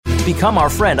Become our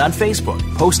friend on Facebook.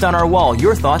 Post on our wall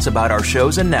your thoughts about our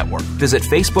shows and network. Visit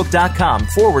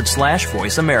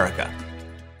facebook.com/Voice America.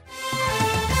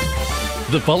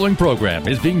 The following program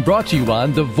is being brought to you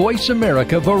on the Voice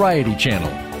America Variety Channel.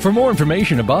 For more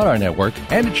information about our network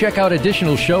and to check out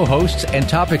additional show hosts and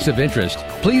topics of interest,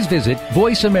 please visit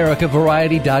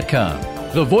voiceamericavariety.com.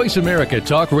 The Voice America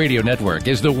Talk Radio Network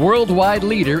is the worldwide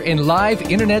leader in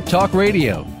live Internet talk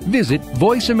radio. Visit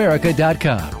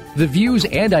voiceamerica.com. The views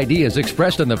and ideas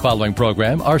expressed on the following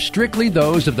program are strictly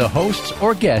those of the hosts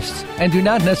or guests and do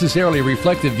not necessarily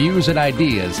reflect the views and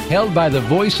ideas held by the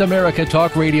Voice America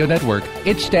Talk Radio Network,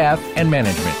 its staff, and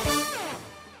management.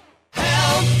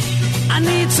 Help! I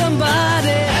need somebody.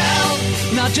 Help!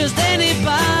 Not just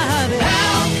anybody.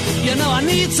 Help! You know I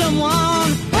need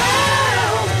someone.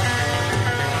 Help!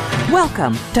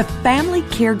 Welcome to Family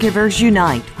Caregivers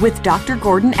Unite with Dr.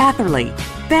 Gordon Atherley.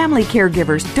 Family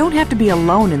caregivers don't have to be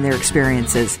alone in their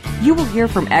experiences. You will hear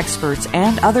from experts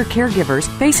and other caregivers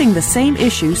facing the same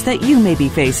issues that you may be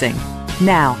facing.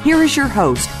 Now, here is your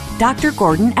host, Dr.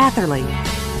 Gordon Atherley.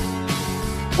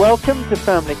 Welcome to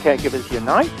Family Caregivers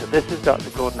Unite. This is Dr.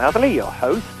 Gordon Atherley, your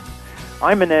host.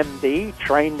 I'm an MD,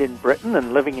 trained in Britain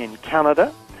and living in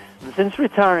Canada. And since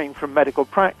retiring from medical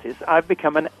practice, I've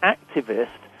become an activist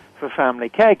for family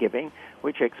caregiving,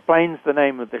 which explains the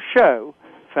name of the show,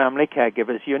 Family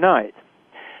Caregivers Unite.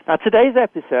 Now, today's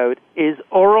episode is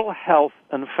oral health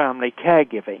and family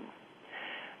caregiving.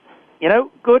 You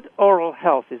know, good oral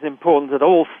health is important at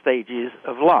all stages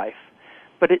of life,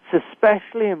 but it's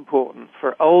especially important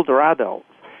for older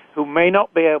adults who may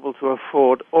not be able to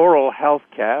afford oral health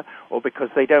care or because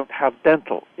they don't have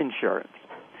dental insurance.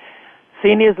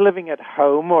 Seniors living at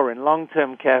home or in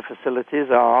long-term care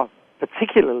facilities are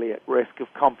particularly at risk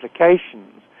of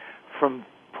complications from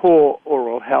poor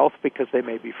oral health because they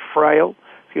may be frail,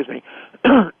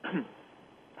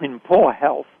 in poor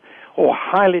health, or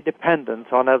highly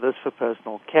dependent on others for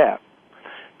personal care.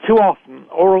 Too often,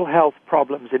 oral health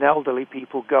problems in elderly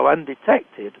people go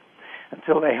undetected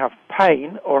until they have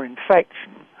pain or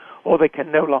infection, or they can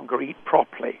no longer eat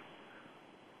properly.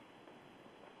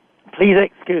 Please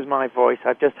excuse my voice.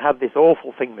 I've just had this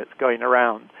awful thing that's going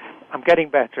around. I'm getting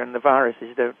better, and the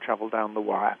viruses don't travel down the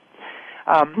wire.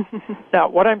 Now,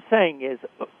 what I'm saying is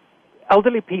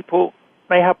elderly people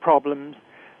may have problems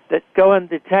that go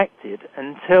undetected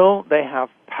until they have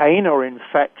pain or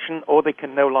infection or they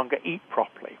can no longer eat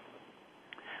properly.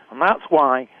 And that's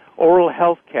why oral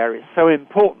health care is so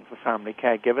important for family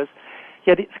caregivers,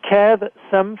 yet it's care that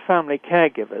some family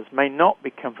caregivers may not be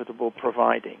comfortable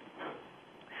providing.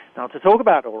 Now, to talk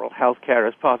about oral health care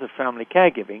as part of family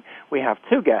caregiving, we have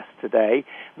two guests today,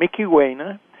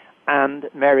 Wener and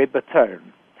Mary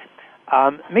Bertone.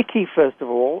 Mickey, first of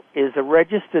all, is a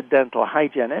registered dental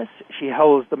hygienist. She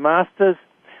holds the master's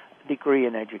degree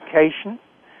in education.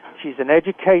 She's an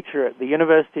educator at the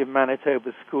University of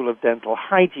Manitoba School of Dental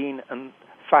Hygiene and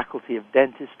Faculty of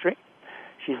Dentistry.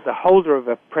 She's the holder of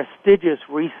a prestigious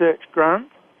research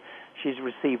grant. She's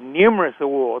received numerous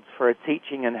awards for her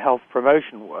teaching and health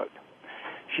promotion work.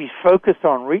 She's focused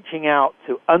on reaching out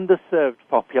to underserved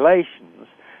populations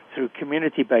through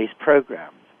community-based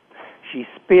programs. She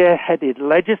spearheaded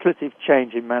legislative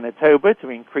change in Manitoba to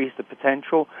increase the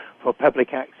potential for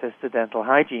public access to dental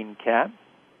hygiene care.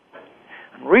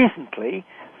 And recently,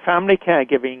 family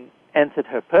caregiving entered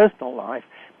her personal life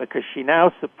because she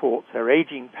now supports her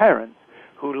aging parents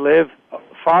who live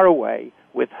far away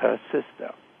with her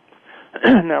sister.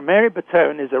 Now, Mary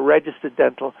Bertone is a registered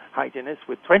dental hygienist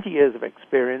with 20 years of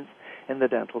experience in the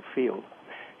dental field.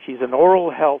 She's an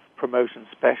oral health promotion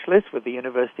specialist with the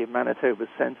University of Manitoba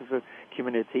Center for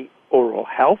Community Oral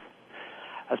Health.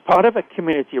 As part of a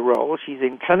community role, she's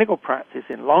in clinical practice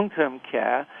in long-term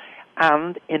care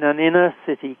and in an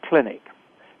inner-city clinic.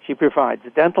 She provides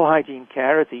dental hygiene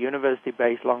care at a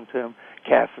university-based long-term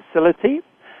care facility.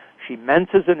 She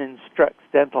mentors and instructs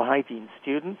dental hygiene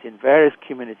students in various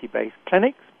community-based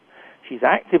clinics. She's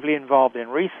actively involved in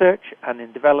research and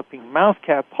in developing mouth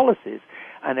care policies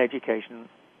and education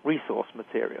resource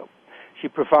material. She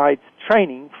provides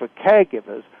training for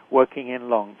caregivers working in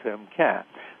long-term care.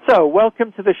 So,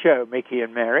 welcome to the show, Mickey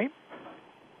and Mary.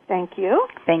 Thank you.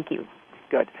 Thank you.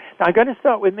 Good. Now, I'm going to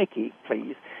start with Mickey,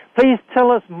 please. Please tell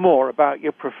us more about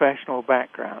your professional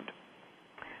background.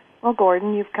 Well,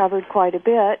 Gordon, you've covered quite a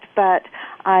bit, but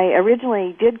I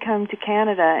originally did come to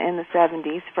Canada in the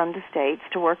 70s from the States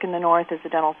to work in the North as a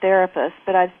dental therapist,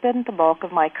 but I've spent the bulk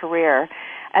of my career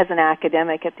as an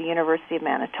academic at the University of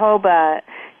Manitoba,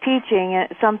 teaching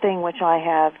something which I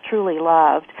have truly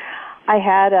loved. I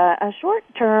had a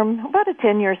short-term, about a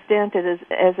 10-year stint as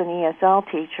an ESL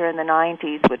teacher in the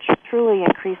 90s, which truly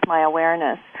increased my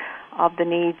awareness of the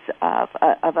needs of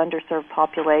underserved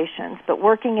populations. But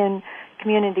working in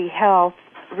community health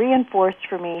reinforced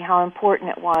for me how important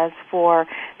it was for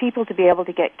people to be able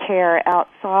to get care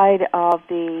outside of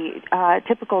the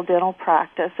typical dental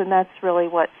practice, and that's really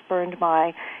what spurred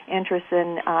my interest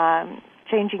in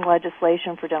changing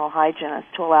legislation for dental hygienists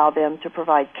to allow them to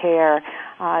provide care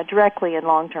directly in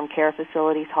long-term care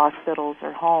facilities, hospitals,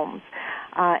 or homes.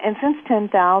 And since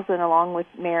 10,000, along with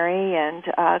Mary and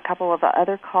a couple of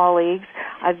other colleagues,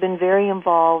 I've been very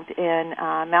involved in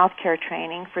mouth care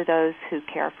training for those who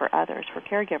care for others, for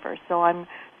caregivers. So I'm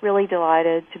really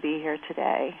delighted to be here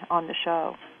today on the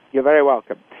show. You're very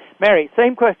welcome. Mary,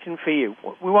 same question for you.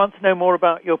 We want to know more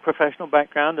about your professional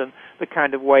background and the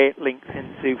kind of way it links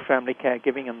into family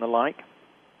caregiving and the like.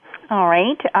 All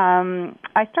right.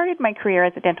 I started my career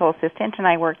as a dental assistant, and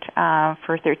I worked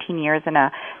for 13 years in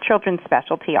a children's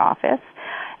specialty office.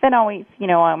 Then always,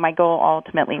 my goal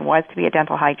ultimately was to be a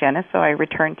dental hygienist, so I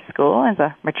returned to school as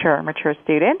a mature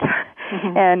student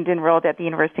and enrolled at the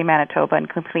University of Manitoba and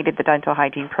completed the dental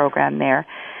hygiene program there.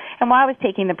 And while I was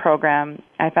taking the program,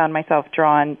 I found myself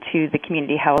drawn to the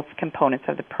community health components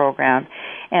of the program,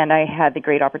 and I had the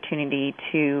great opportunity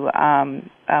to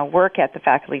work at the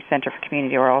Faculty Center for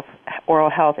Community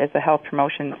Oral Health as a health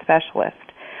promotion specialist.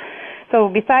 So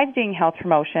besides doing health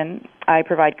promotion, I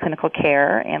provide clinical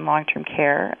care and long-term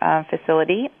care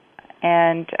facility,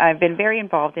 and I've been very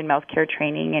involved in mouth care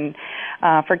training and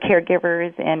for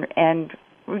caregivers and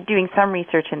doing some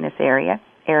research in this area.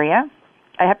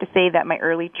 I have to say that my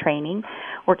early training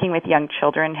working with young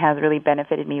children has really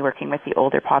benefited me working with the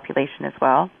older population as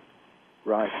well.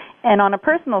 Right. And on a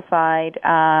personal side,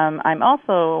 I'm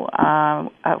also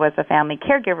was a family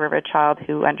caregiver of a child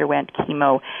who underwent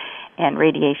chemo and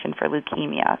radiation for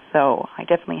leukemia. So I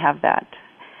definitely have that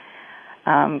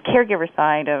caregiver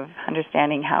side of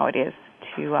understanding how it is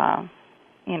to,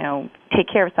 take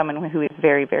care of someone who is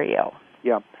very, very ill.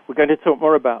 Yeah, we're going to talk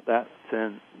more about that,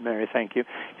 Mary, thank you.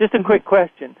 Just a quick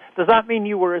question. Does that mean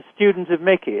you were a student of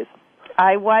Mickey's?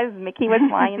 I was. Mickey was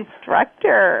my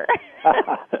instructor.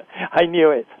 I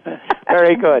knew it.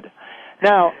 Very good.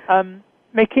 Now,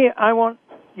 Mickey, I want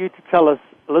you to tell us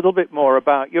a little bit more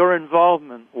about your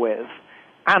involvement with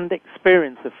and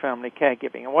experience of family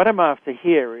caregiving. And what I'm after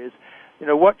here is,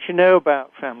 what you know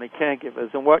about family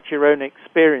caregivers and what your own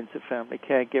experience of family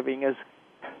caregiving has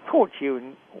taught you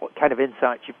and what kind of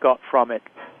insights you've got from it.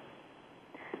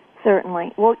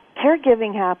 Certainly. Well,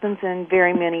 caregiving happens in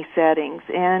very many settings,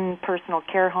 in personal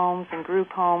care homes, in group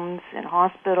homes, in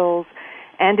hospitals,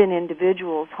 and in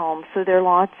individuals' homes. So there are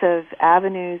lots of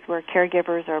avenues where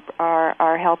caregivers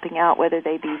are helping out, whether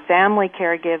they be family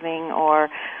caregiving or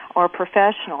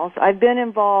professionals. I've been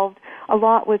involved a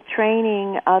lot with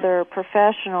training other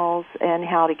professionals in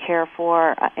how to care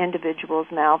for individuals'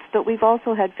 mouths, but we've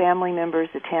also had family members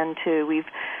attend too.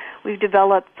 We've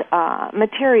developed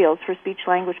materials for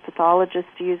speech-language pathologists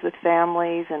to use with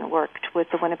families and worked with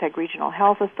the Winnipeg Regional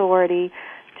Health Authority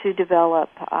to develop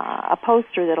a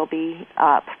poster that'll be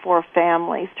up for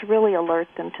families to really alert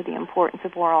them to the importance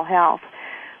of oral health.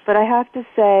 But I have to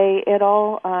say it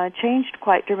all changed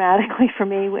quite dramatically for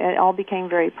me. It all became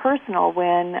very personal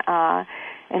when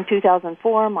in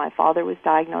 2004 my father was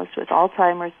diagnosed with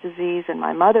Alzheimer's disease and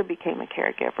my mother became a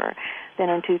caregiver. Then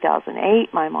in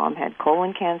 2008 my mom had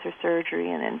colon cancer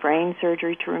surgery and then brain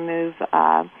surgery to remove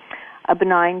a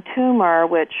benign tumor,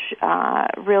 which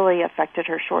really affected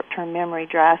her short-term memory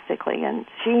drastically, and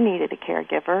she needed a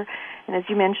caregiver. And as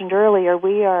you mentioned earlier,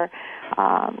 we were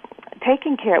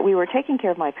taking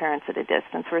care of my parents at a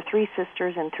distance. We're three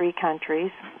sisters in three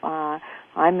countries.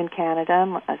 I'm in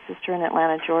Canada, a sister in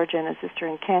Atlanta, Georgia, and a sister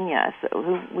in Kenya.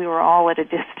 So we were all at a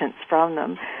distance from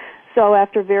them. So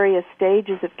after various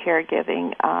stages of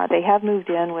caregiving, they have moved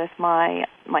in with my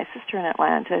sister in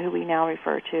Atlanta, who we now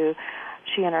refer to.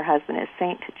 She and her husband is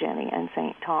Saint Jenny and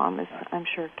Saint Tom, as I'm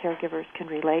sure caregivers can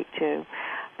relate to.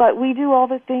 But we do all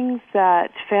the things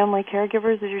that family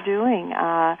caregivers are doing,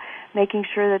 making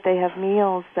sure that they have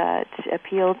meals that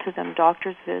appeal to them,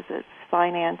 doctor's visits,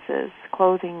 finances,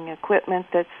 clothing, equipment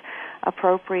that's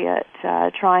appropriate,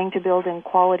 trying to build in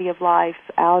quality of life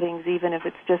outings, even if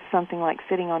it's just something like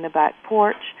sitting on the back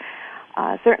porch,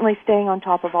 certainly staying on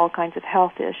top of all kinds of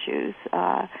health issues,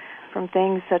 from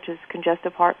things such as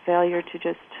congestive heart failure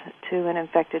to an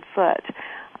infected foot.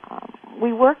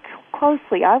 We work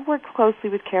closely. I've worked closely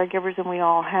with caregivers, and we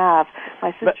all have.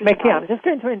 My sister. Mickey, I'm just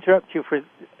going to interrupt you for.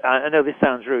 I know this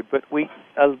sounds rude, but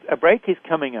a break is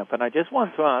coming up, and I just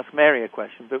want to ask Mary a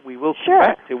question, but we will come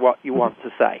back to what you want to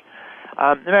say.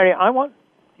 Mary, I want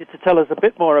you to tell us a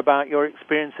bit more about your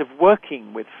experience of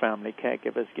working with family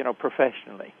caregivers,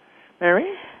 professionally. Mary?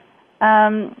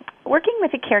 Working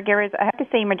with the caregivers, I have to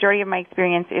say majority of my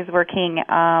experience is working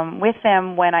with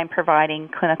them when I'm providing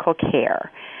clinical care.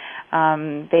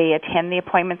 They attend the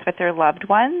appointments with their loved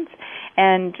ones,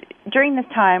 and during this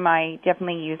time I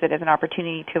definitely use it as an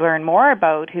opportunity to learn more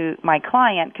about my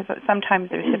client, because sometimes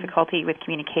there's difficulty with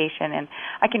communication, and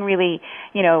I can really,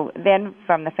 then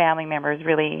from the family members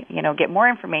really, get more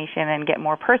information and get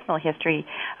more personal history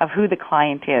of who the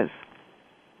client is.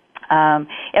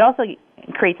 It also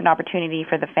creates an opportunity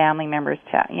for the family members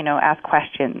to, ask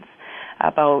questions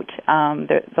about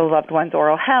the loved one's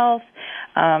oral health.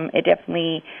 It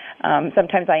definitely,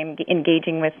 sometimes I'm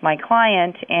engaging with my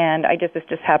client, and this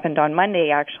just happened on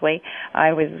Monday, actually.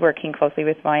 I was working closely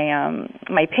with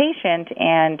my patient,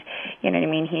 and,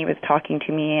 he was talking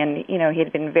to me, and, he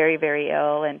had been very, very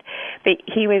ill, but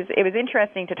it was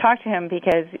interesting to talk to him,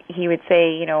 because he would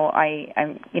say,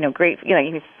 I'm, great,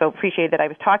 he was so appreciated that I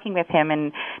was talking with him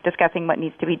and discussing what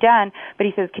needs to be done, but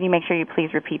he says, can you make sure you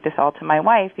please repeat this all to my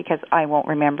wife, because I won't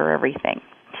remember everything.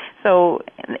 So,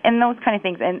 and those kind of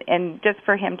things, and just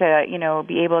for him to,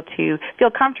 be able to feel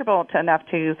comfortable enough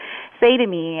to say to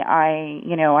me,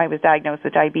 I was diagnosed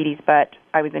with diabetes, but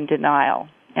I was in denial,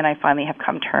 and I finally have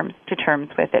come to terms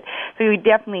with it. So we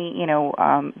definitely,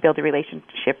 build a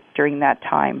relationship during that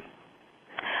time.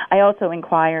 I also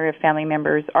inquire if family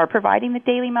members are providing the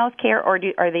daily mouth care, or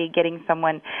are they getting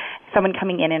someone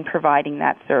coming in and providing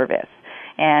that service.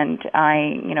 And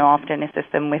I, often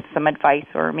assist them with some advice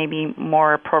or maybe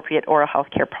more appropriate oral health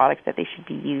care products that they should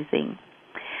be using.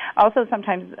 Also,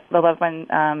 sometimes the loved one,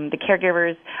 the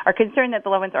caregivers are concerned that the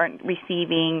loved ones aren't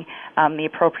receiving the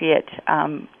appropriate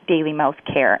daily mouth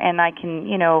care. And I can,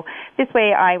 this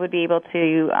way I would be able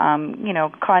to,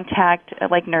 contact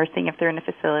like nursing if they're in a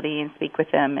facility and speak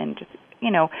with them and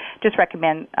just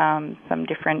recommend some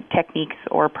different techniques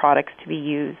or products to be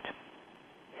used.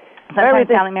 Sometimes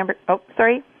family members... Oh,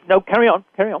 sorry? No, carry on.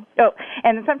 Oh,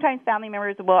 and sometimes family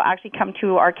members will actually come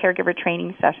to our caregiver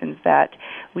training sessions that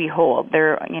we hold.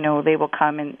 They will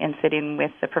come and sit in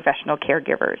with the professional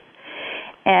caregivers.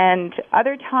 And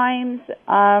other times,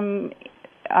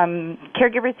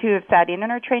 caregivers who have sat in on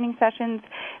our training sessions,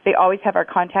 they always have our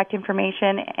contact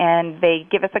information, and they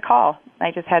give us a call.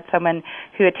 I just had someone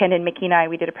who attended Mickey and I.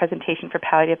 We did a presentation for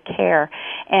palliative care,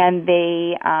 and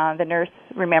the nurse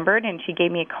remembered, and she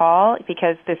gave me a call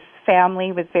because this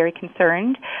family was very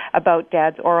concerned about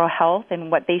Dad's oral health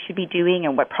and what they should be doing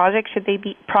and what products should they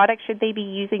be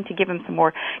using to give him some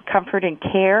more comfort and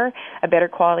care, a better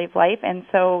quality of life. And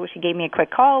so she gave me a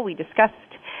quick call. We discussed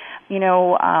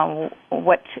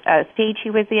what stage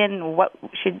he was in, what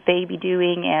should they be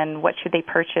doing, and what should they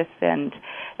purchase, and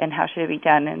how should it be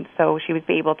done. And so she was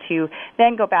able to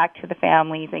then go back to the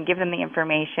families and give them the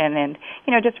information and,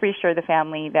 just reassure the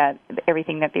family that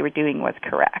everything that they were doing was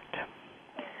correct.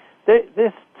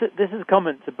 This is a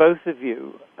comment to both of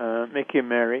you, Mickey and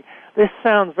Mary. This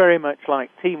sounds very much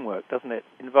like teamwork, doesn't it?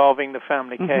 Involving the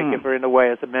family caregiver in a way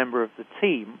as a member of the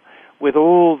team with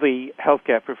all the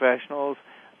healthcare professionals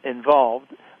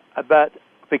involved, but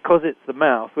because it's the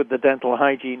mouth with the dental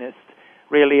hygienist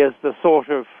really as the sort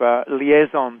of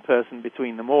liaison person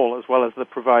between them all, as well as the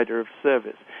provider of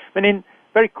service.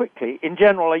 Very quickly, in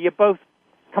general, are you both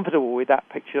comfortable with that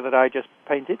picture that I just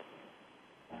painted?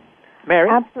 Mary?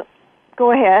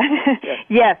 Go ahead.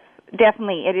 Yes,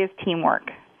 definitely. It is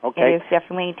teamwork. Okay. It is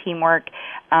definitely teamwork.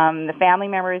 The family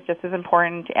member is just as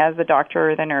important as the doctor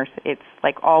or the nurse. It's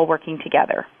like all working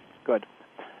together. Good.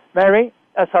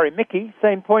 Mickey,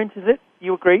 same point, is it?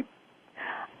 You agree?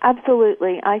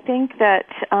 Absolutely. I think that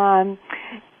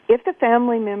if the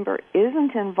family member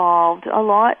isn't involved, a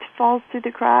lot falls through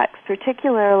the cracks,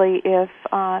 particularly if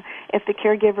the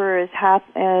caregiver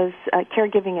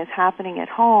caregiving is happening at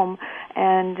home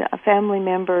and family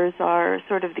members are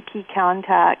sort of the key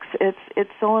contacts. It's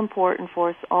so important for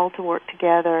us all to work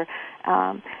together,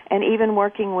 and even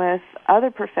working with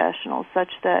other professionals such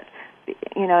that,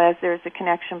 as there's a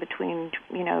connection between,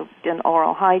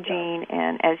 oral hygiene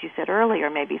and, as you said earlier,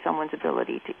 maybe someone's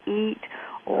ability to eat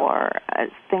or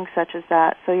things such as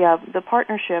that. So, the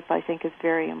partnership, I think, is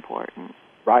very important.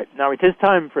 Right. Now, it is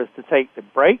time for us to take the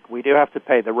break. We do have to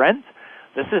pay the rent.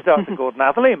 This is Dr. Gordon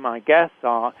Atherley, and my guests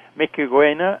are Mickey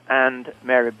Wener and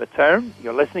Mary Bertone.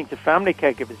 You're listening to Family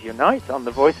Caregivers Unite on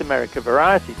the Voice America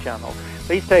Variety Channel.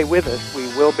 Please stay with us. We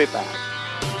will be back.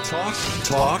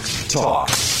 Talk.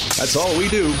 That's all we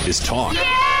do is talk.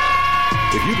 Yeah!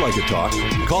 If you'd like to talk,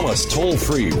 call us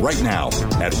toll-free right now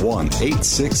at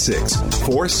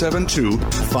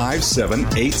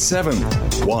 1-866-472-5787.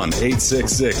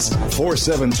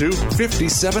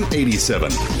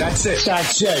 1-866-472-5787. That's it.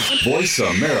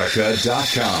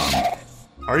 VoiceAmerica.com.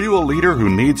 Are you a leader who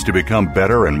needs to become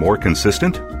better and more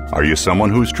consistent? Are you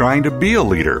someone who's trying to be a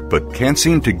leader but can't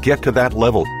seem to get to that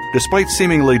level despite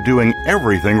seemingly doing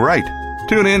everything right?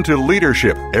 Tune in to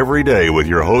Leadership Every Day with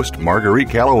your host, Marguerite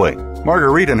Calloway.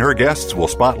 Marguerite and her guests will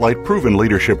spotlight proven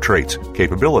leadership traits,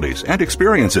 capabilities, and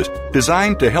experiences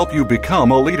designed to help you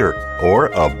become a leader or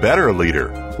a better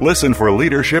leader. Listen for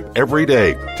Leadership Every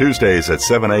Day, Tuesdays at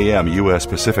 7 a.m. U.S.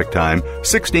 Pacific Time,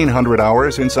 1600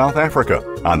 hours in South Africa,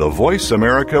 on the Voice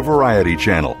America Variety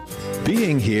Channel.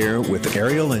 Being Here with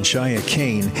Ariel and Shia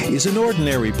Kane is an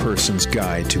ordinary person's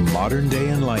guide to modern-day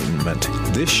enlightenment.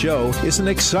 This show is an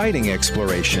exciting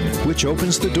exploration which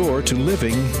opens the door to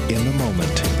living in the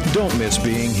moment. Don't miss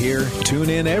Being Here. Tune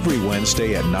in every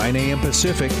Wednesday at 9 a.m.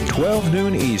 Pacific, 12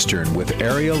 noon Eastern with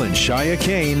Ariel and Shia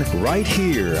Kane right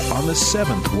here on the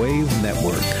Seventh Wave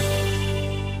Network.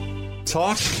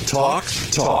 Talk, talk,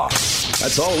 talk.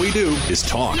 That's all we do is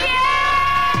talk.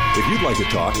 If you'd like to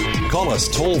talk, call us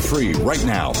toll-free right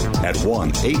now at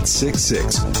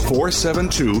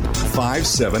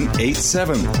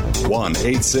 1-866-472-5787.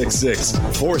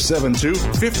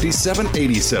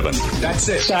 1-866-472-5787. That's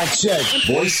it.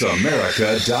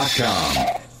 VoiceAmerica.com.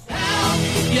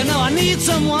 You know I need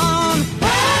someone.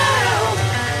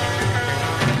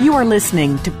 You are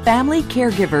listening to Family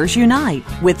Caregivers Unite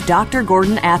with Dr.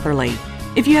 Gordon Atherley.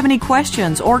 If you have any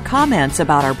questions or comments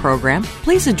about our program,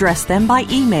 please address them by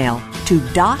email to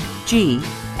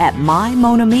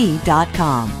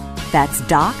docg@mymonami.com. That's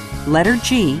doc, letter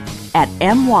G, at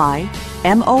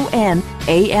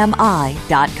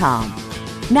mymonami.com.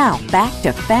 Now, back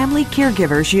to Family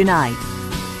Caregivers Unite.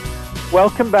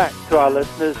 Welcome back to our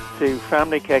listeners to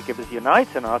Family Caregivers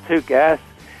Unite and our two guests,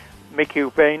 Mickey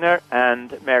Wener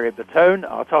and Mary Bertone.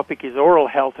 Our topic is oral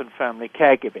health and family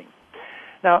caregiving.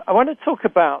 Now, I want to talk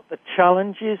about the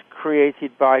challenges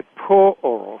created by poor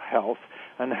oral health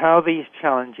and how these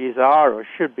challenges are or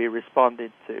should be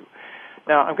responded to.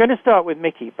 Now, I'm going to start with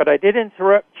Mickey, but I did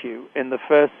interrupt you in the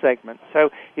first segment. So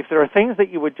if there are things that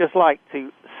you would just like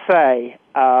to say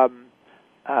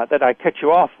that I cut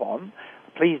you off on,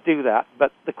 please do that.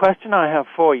 But the question I have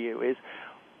for you is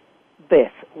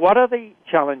this. What are the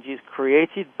challenges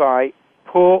created by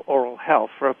poor oral health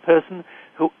for a person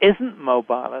who isn't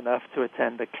mobile enough to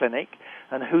attend a clinic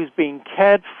and who's being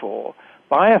cared for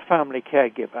by a family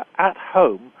caregiver at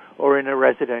home or in a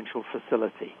residential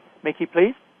facility? Mickey,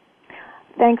 please.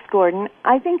 Thanks, Gordon.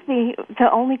 I think the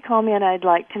only comment I'd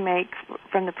like to make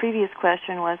from the previous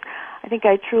question was I think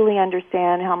I truly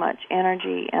understand how much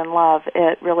energy and love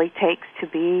it really takes to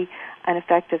be an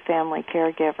effective family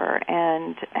caregiver,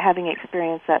 and having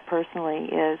experienced that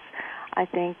personally is, I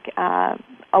think,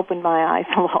 opened my eyes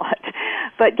a lot.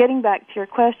 But getting back to your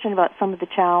question about some of the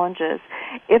challenges,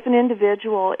 if an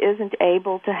individual isn't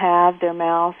able to have their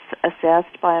mouth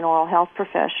assessed by an oral health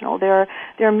professional, there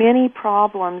are many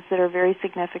problems that are very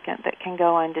significant that can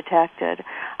go undetected.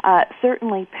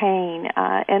 Certainly pain,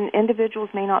 and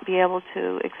individuals may not be able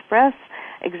to express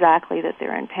exactly that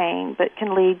they're in pain, but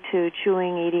can lead to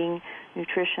chewing, eating,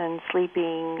 nutrition,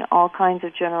 sleeping, all kinds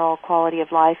of general quality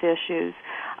of life issues.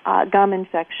 Gum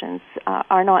infections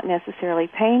are not necessarily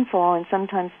painful, and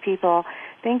sometimes people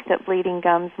think that bleeding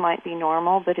gums might be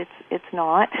normal, but it's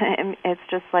not. It's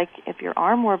just like if your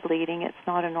arm were bleeding, it's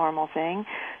not a normal thing.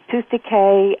 Tooth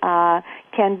decay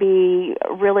can be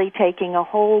really taking a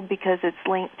hold because it's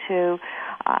linked to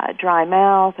dry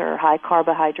mouth or high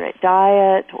carbohydrate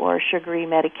diet or sugary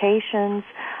medications.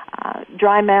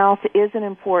 Dry mouth is an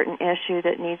important issue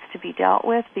that needs to be dealt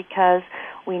with because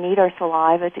we need our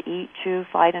saliva to eat, chew,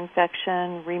 fight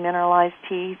infection, remineralize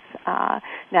teeth,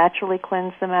 naturally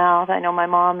cleanse the mouth. I know my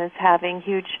mom is having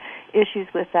huge issues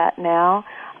with that now.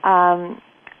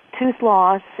 Tooth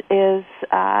loss is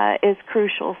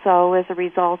crucial. So as a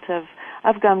result of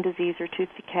gum disease or tooth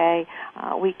decay,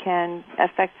 we can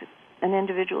affect an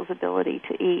individual's ability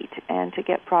to eat and to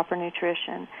get proper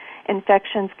nutrition.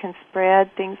 Infections can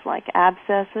spread, things like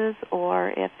abscesses,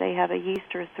 or if they have a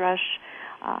yeast or thrush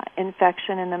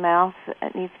infection in the mouth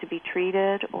that needs to be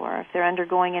treated, or if they're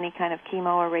undergoing any kind of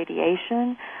chemo or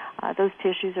radiation, those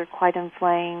tissues are quite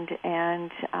inflamed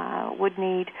and would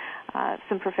need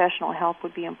some professional help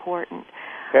would be important.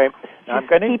 Okay. Now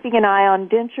keeping an eye on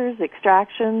dentures,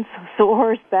 extractions,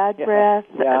 sores, bad breath.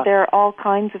 Yeah. There are all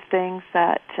kinds of things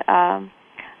that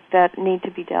need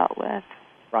to be dealt with.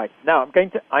 Right. Now,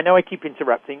 I know I keep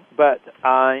interrupting, but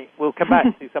I will come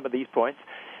back to some of these points.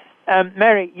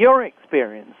 Mary, your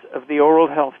experience of the oral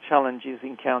health challenges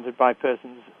encountered by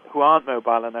persons who aren't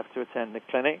mobile enough to attend the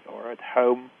clinic or at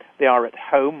home, they are at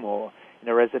home or in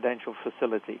a residential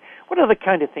facility. What are the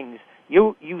kind of things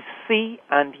you see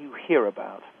and you hear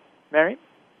about? Mary?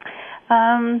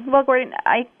 Well, Gordon,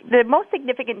 the most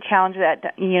significant challenge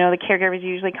that, the caregivers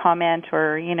usually comment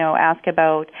or, ask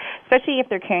about, especially if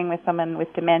they're caring with someone with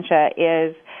dementia,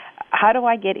 is how do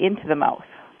I get into the mouth?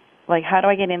 Like, how do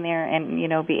I get in there and,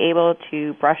 be able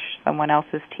to brush someone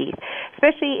else's teeth,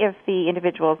 especially if the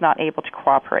individual is not able to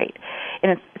cooperate.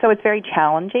 And so it's very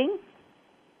challenging.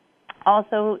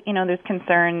 Also, there's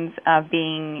concerns of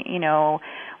being,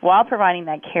 while providing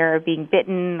that care, of being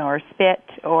bitten or spit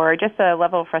or just a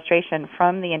level of frustration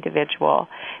from the individual.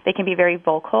 They can be very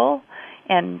vocal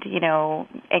and,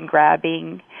 and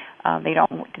grabbing.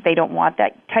 They don't want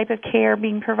that type of care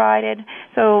being provided.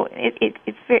 So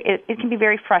it can be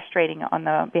very frustrating on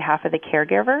the behalf of the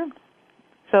caregiver.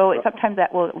 So sometimes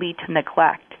that will lead to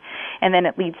neglect, and then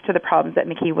it leads to the problems that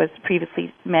Mickey was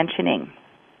previously mentioning.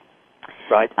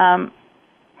 Right.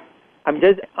 I'm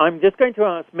just going to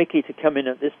ask Mickey to come in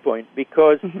at this point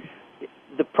because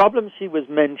the problem she was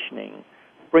mentioning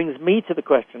brings me to the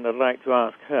question I'd like to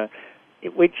ask her,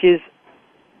 which is,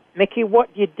 Mickey,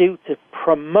 what do you do to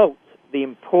promote the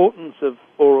importance of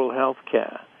oral health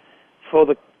care for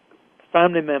the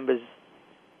family members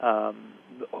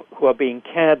who are being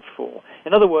cared for?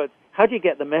 In other words, how do you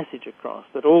get the message across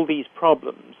that all these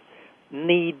problems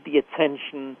need the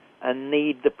attention and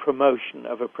need the promotion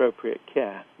of appropriate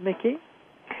care? Mickey?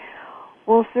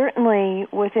 Well, certainly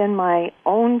within my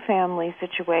own family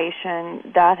situation,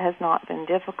 that has not been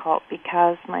difficult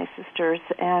because my sisters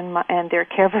and their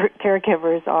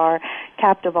caregivers are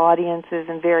captive audiences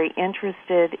and very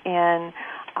interested in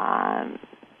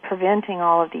preventing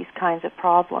all of these kinds of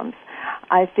problems.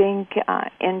 I think,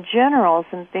 in general,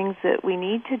 some things that we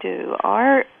need to do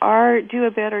are do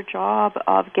a better job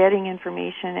of getting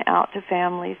information out to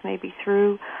families, maybe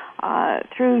through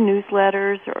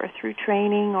newsletters or through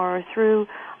training or through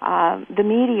the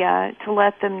media, to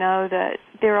let them know that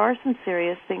there are some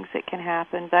serious things that can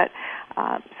happen, but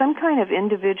some kind of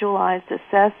individualized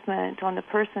assessment on the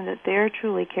person that they're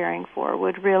truly caring for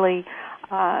would really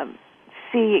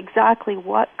see exactly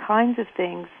what kinds of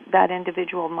things that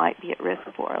individual might be at risk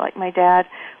for. Like my dad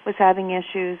was having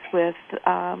issues with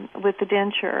the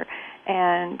denture,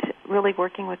 and really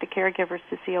working with the caregivers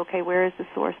to see, okay, where is the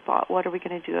sore spot? What are we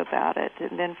going to do about it?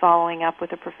 And then following up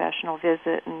with a professional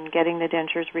visit and getting the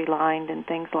dentures relined and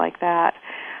things like that.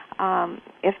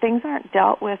 If things aren't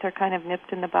dealt with or kind of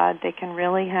nipped in the bud, they can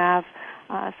really have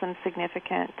some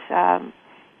significant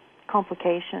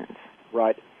complications.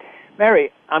 Right.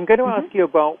 Mary, I'm going to ask you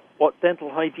about what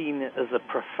dental hygiene as a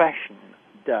profession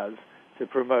does to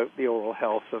promote the oral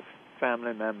health of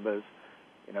family members,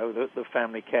 the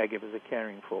family caregivers are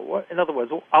caring for. In other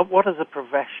words, what as a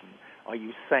profession are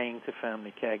you saying to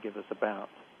family caregivers about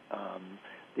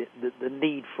the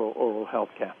need for oral health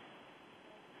care?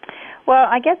 Well,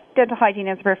 I guess dental hygiene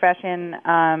as a profession,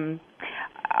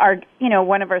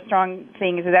 one of our strong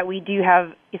things is that we do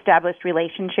have established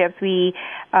relationships. We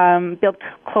build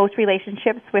close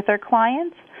relationships with our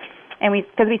clients, and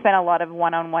because we spend a lot of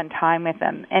one-on-one time with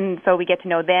them, and so we get to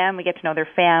know them, we get to know their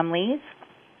families,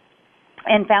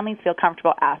 and families feel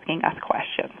comfortable asking us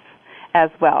questions as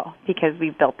well because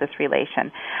we've built this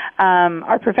relation.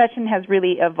 Our profession has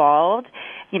really evolved.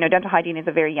 Dental hygiene is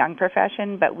a very young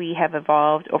profession, but we have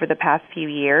evolved over the past few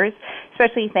years,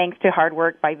 especially thanks to hard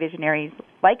work by visionaries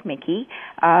like Mickey.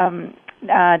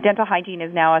 Dental hygiene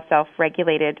is now a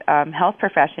self-regulated health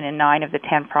profession in 9 of the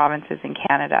 10 provinces in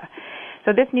Canada.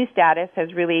 So this new status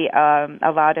has really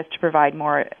allowed us to provide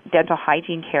more dental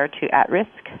hygiene care to at-risk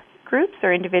groups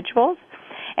or individuals,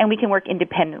 and we can work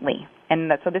independently. And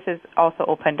so this has also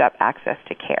opened up access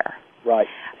to care. Right.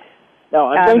 Now,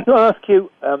 I'm going to ask you,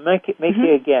 Mickey,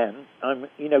 again. I'm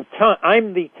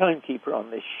the timekeeper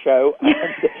on this show, and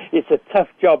it's a tough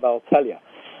job, I'll tell you.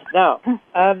 Now,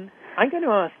 I'm going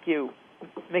to ask you,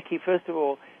 Mickey, first of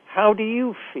all, how do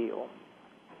you feel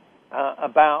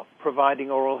about providing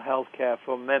oral health care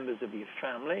for members of your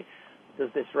family? Does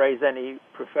this raise any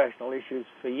professional issues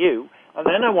for you? And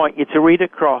then I want you to read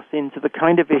across into the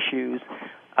kind of issues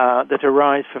that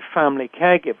arise for family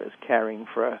caregivers caring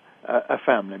for a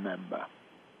family member.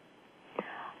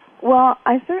 Well,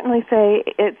 I certainly say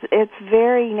it's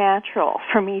very natural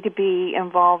for me to be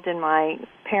involved in my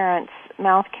parents'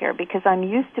 mouth care because I'm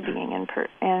used to being in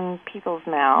people's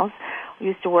mouths. I'm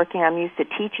used to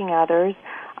teaching others.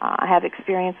 I have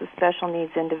experience with special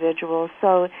needs individuals.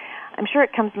 So I'm sure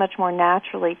it comes much more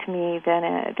naturally to me than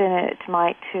it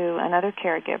might to another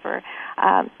caregiver.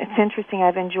 It's interesting.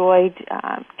 I've enjoyed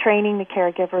training the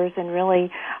caregivers and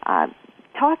really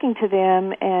talking to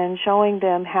them and showing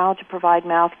them how to provide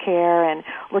mouth care and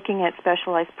looking at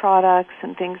specialized products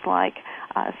and things like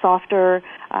softer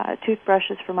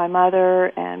toothbrushes for my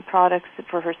mother and products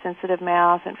for her sensitive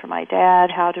mouth, and for my dad,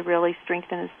 how to really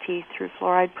strengthen his teeth through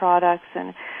fluoride products.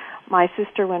 And my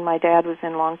sister, when my dad was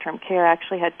in long-term care,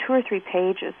 actually had 2 or 3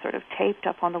 pages sort of taped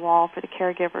up on the wall for the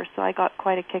caregiver, so I got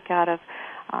quite a kick out of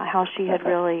how she had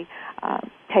really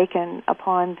taken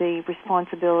upon the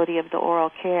responsibility of the oral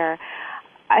care.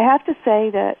 I have to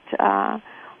say that,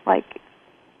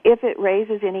 if it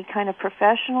raises any kind of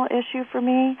professional issue for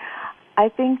me, I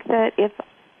think that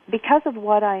because of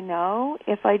what I know,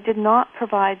 if I did not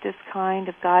provide this kind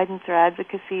of guidance or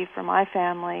advocacy for my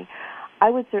family, I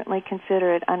would certainly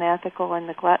consider it unethical and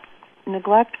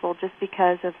neglectful just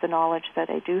because of the knowledge that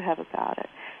I do have about it.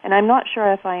 And I'm not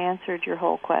sure if I answered your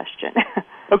whole question.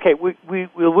 Okay, we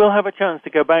will have a chance to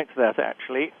go back to that,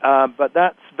 actually, but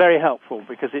that's very helpful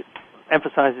because it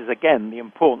emphasizes, again, the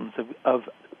importance of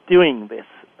doing this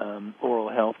oral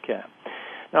health care.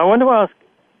 Now, I want to ask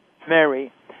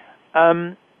Mary,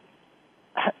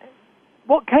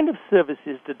 what kind of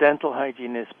services do dental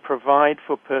hygienists provide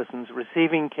for persons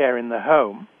receiving care in the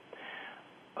home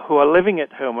who are living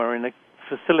at home or in a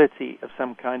facility of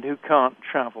some kind who can't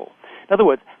travel? In other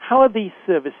words, how are these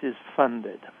services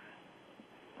funded?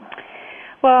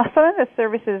 Well, some of the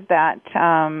services that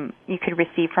you could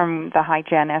receive from the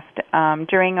hygienist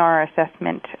during our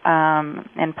assessment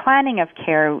and planning of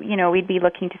care, we'd be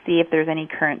looking to see if there's any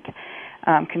current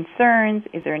concerns.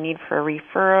 Is there a need for a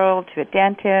referral to a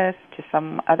dentist, to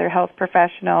some other health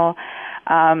professional?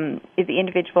 Is the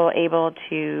individual able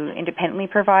to independently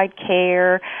provide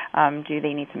care? Do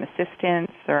they need some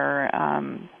assistance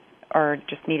or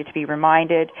just needed to be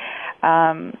reminded?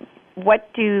 What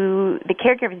do the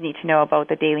caregivers need to know about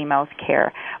the daily mouth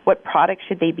care? What products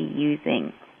should they be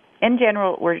using? In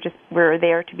general, we're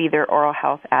there to be their oral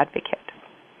health advocate.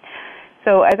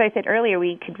 So as I said earlier,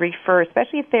 we could refer,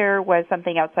 especially if there was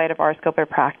something outside of our scope of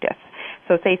practice.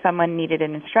 So say someone needed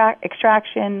an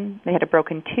extraction, they had a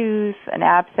broken tooth, an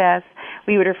abscess,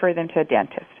 we would refer them to a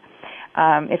dentist.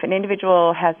 If an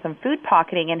individual has some food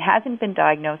pocketing and hasn't been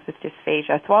diagnosed with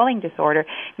dysphagia, swallowing disorder,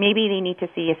 maybe they need to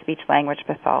see a speech-language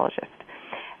pathologist.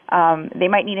 They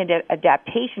might need an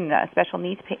adaptation. A special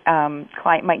needs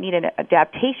client might need an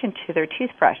adaptation to their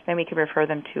toothbrush. Then we could refer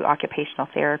them to occupational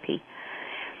therapy.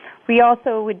 We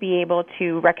also would be able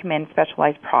to recommend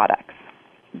specialized products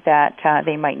that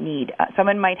they might need.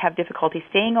 Someone might have difficulty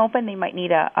staying open. They might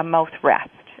need a mouth rest.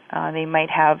 They might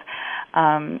have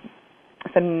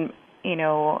some,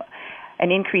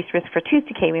 an increased risk for tooth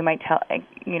decay. We might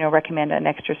recommend an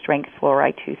extra strength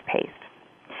fluoride toothpaste.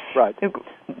 Right. So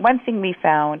one thing we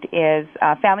found is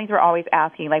families were always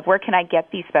asking, where can I get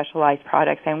these specialized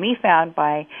products? And we found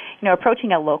by,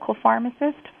 approaching a local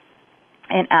pharmacist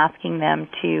and asking them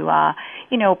to,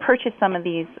 purchase some of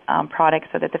these products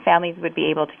so that the families would be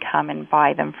able to come and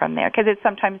buy them from there, because it's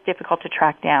sometimes difficult to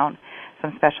track down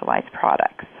some specialized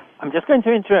products. I'm just going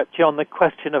to interrupt you on the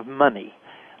question of money.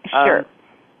 Sure.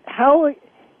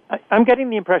 I'm getting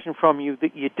the impression from you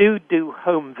that you do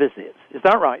home visits. Is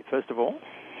that right, first of all?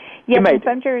 Yes, in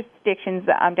some jurisdictions,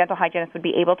 dental hygienists would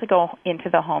be able to go into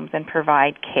the homes and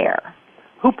provide care.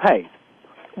 Who pays?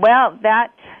 Well, that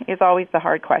is always the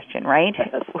hard question, right?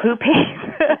 Who pays?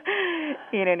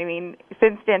 You know what I mean?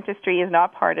 Since dentistry is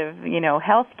not part of,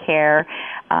 health care,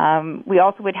 we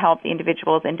also would help the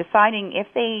individuals in deciding if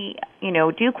they,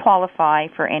 do qualify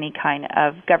for any kind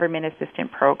of government assistance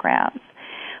programs.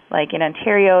 Like in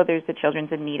Ontario, there's the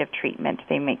Children's in Need of Treatment.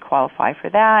 They may qualify for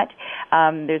that.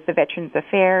 There's the Veterans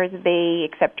Affairs. They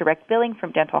accept direct billing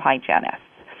from dental hygienists.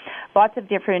 Lots of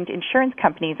different insurance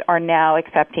companies are now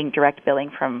accepting direct billing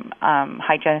from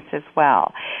hygienists as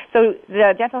well. So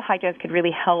the dental hygienist could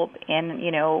really help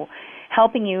in,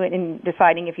 helping you in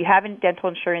deciding if you have dental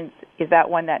insurance, is that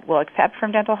one that will accept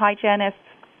from dental hygienists?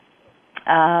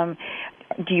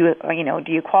 Do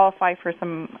you qualify for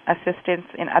some assistance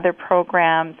in other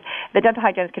programs? The dental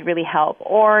hygienist could really help,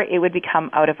 or it would become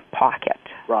out of pocket.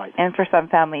 Right. And for some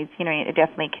families, it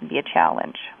definitely can be a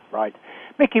challenge. Right.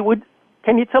 Mickey,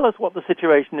 can you tell us what the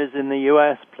situation is in the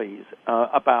U.S., please,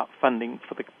 about funding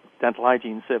for the dental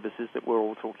hygiene services that we're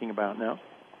all talking about now?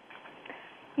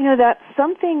 That's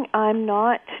something I'm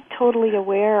not totally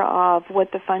aware of,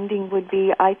 what the funding would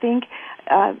be. I think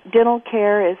dental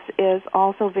care is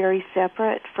also very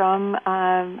separate from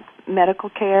medical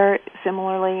care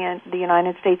similarly in the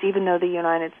United States, even though the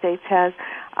United States has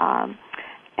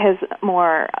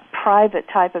more private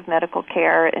type of medical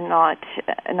care and not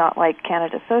like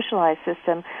Canada's socialized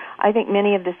system. I think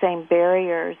many of the same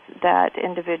barriers that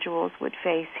individuals would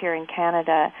face here in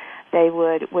Canada, they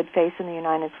would face in the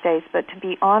United States. But to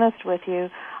be honest with you,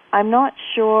 I'm not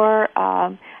sure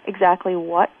exactly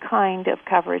what kind of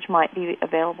coverage might be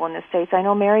available in the States. I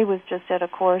know Mary was just at a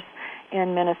course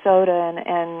in Minnesota,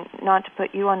 and not to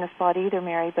put you on the spot either,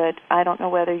 Mary, but I don't know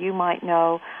whether you might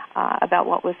know about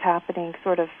what was happening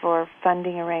sort of for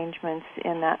funding arrangements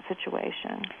in that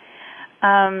situation.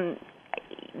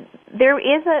 There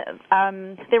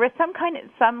was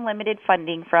some limited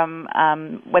funding from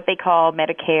what they call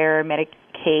Medicare,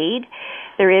 Medicaid.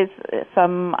 There is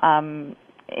some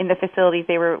in the facilities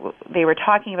they were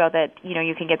talking about that,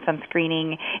 you can get some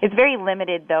screening. It's very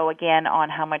limited, though, again, on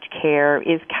how much care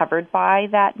is covered by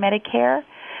that Medicare.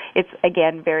 It's,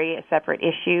 again, a separate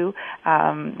issue.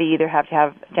 They either have to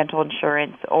have dental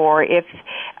insurance or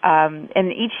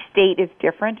and each state is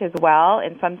different as well,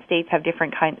 and some states have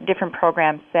different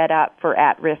programs set up for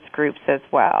at-risk groups as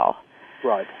well.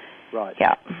 Right.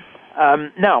 Yeah.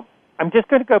 Now, I'm just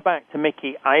going to go back to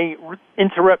Mickey. I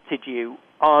interrupted you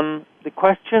on the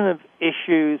question of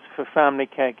issues for family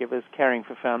caregivers caring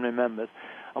for family members.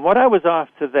 And what I was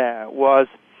after there was,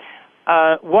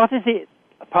 what is it,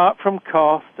 apart from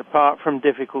cost, apart from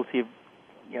difficulty of,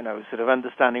 sort of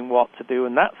understanding what to do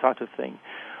and that sort of thing,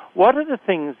 what are the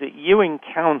things that you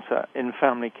encounter in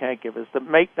family caregivers that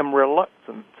make them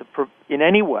reluctant in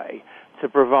any way to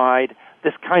provide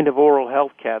this kind of oral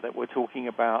health care that we're talking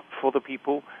about for the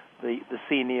people, the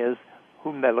seniors,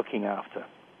 whom they're looking after?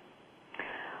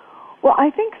 Well,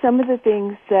 I think some of the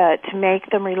things that make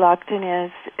them reluctant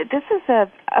is this is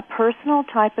a personal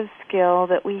type of skill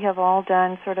that we have all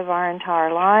done sort of our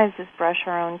entire lives, is brush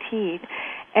our own teeth.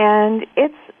 And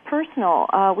it's personal.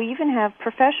 We even have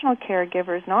professional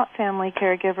caregivers, not family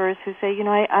caregivers, who say,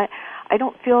 I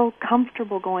don't feel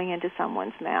comfortable going into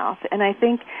someone's mouth. And I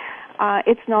think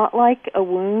it's not like a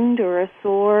wound or a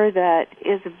sore that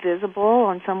is visible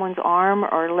on someone's arm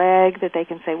or leg that they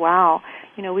can say, wow,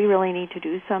 we really need to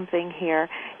do something here.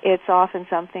 It's often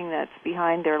something that's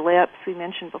behind their lips. We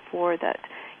mentioned before that,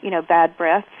 bad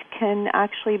breath can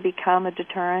actually become a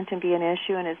deterrent and be an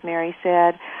issue. And as Mary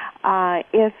said,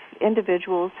 if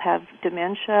individuals have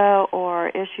dementia or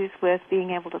issues with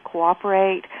being able to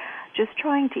cooperate, just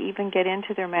trying to even get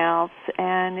into their mouths,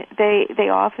 and they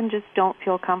often just don't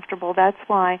feel comfortable. That's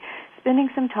why spending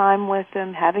some time with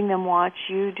them, having them watch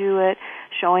you do it,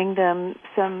 showing them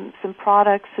some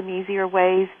products, some easier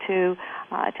ways to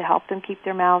help them keep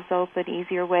their mouths open,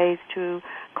 easier ways to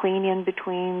clean in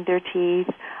between their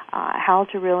teeth, how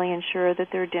to really ensure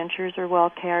that their dentures are well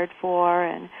cared for,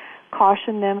 and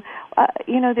caution them.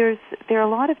 There are a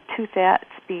lot of toothettes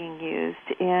being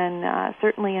used in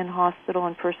certainly in hospital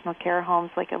and personal care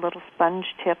homes, like a little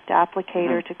sponge-tipped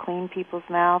applicator to clean people's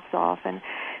mouths off, and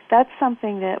that's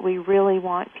something that we really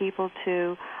want people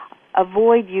to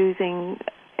avoid using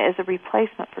as a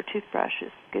replacement for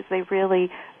toothbrushes, because they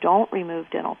really don't remove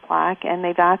dental plaque, and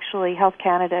Health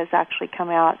Canada has actually come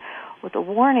out with a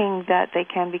warning that they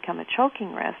can become a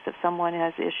choking risk if someone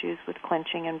has issues with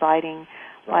clenching and biting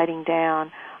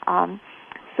down.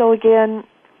 So again,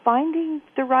 finding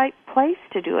the right place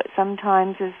to do it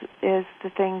sometimes is the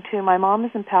thing too. My mom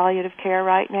is in palliative care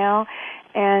right now,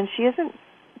 and she isn't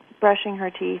brushing her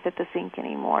teeth at the sink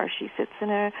anymore. She sits in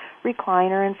a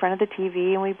recliner in front of the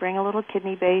TV, and we bring a little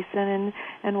kidney basin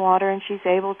and water, and she's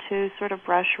able to sort of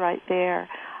brush right there.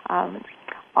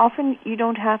 Often you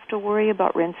don't have to worry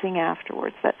about rinsing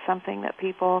afterwards. That's something that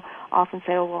people often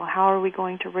say, well, how are we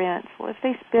going to rinse? Well, if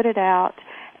they spit it out,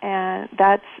 and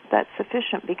that's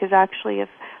sufficient, because actually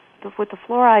with the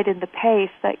fluoride in the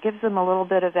paste, that gives them a little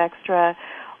bit of extra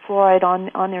fluoride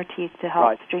on their teeth to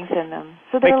help strengthen them.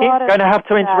 So there are a lot of... I'm going to have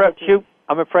to interrupt you,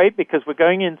 I'm afraid, because we're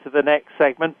going into the next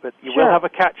segment, but you will have a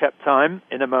catch-up time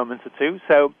in a moment or two.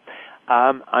 So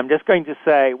I'm just going to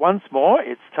say once more,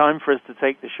 it's time for us to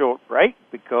take the short break,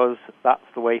 because that's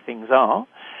the way things are.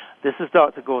 This is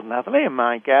Dr. Gordon Atherley, and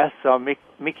my guests are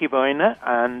Mickey Wener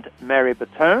and Mary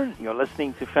Bertone. You're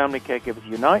listening to Family Caregivers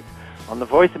Unite on the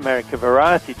Voice America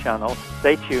Variety Channel.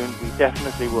 Stay tuned. We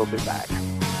definitely will be back.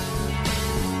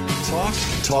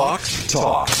 Talk.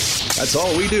 That's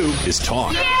all we do is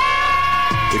talk.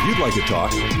 If you'd like to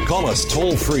talk, call us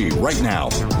toll-free right now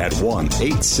at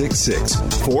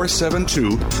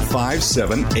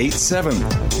 1-866-472-5787.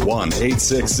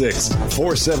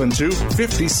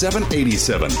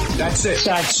 1-866-472-5787. That's it.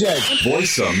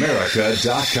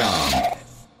 VoiceAmerica.com.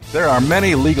 There are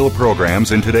many legal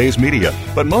programs in today's media,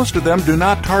 but most of them do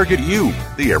not target you,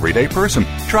 the everyday person,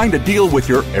 trying to deal with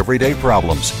your everyday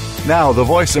problems. Now, the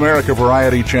Voice America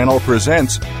Variety Channel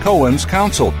presents Cohen's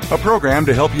Counsel, a program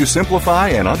to help you simplify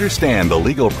and understand the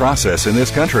legal process in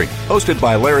this country. Hosted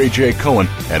by Larry J. Cohen,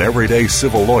 an everyday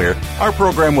civil lawyer, our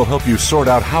program will help you sort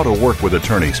out how to work with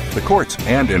attorneys, the courts,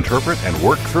 and interpret and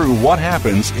work through what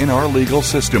happens in our legal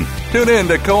system. Tune in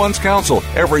to Cohen's Counsel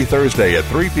every Thursday at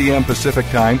 3 p.m. Pacific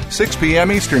Time, 6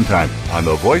 p.m. Eastern Time on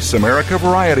the Voice America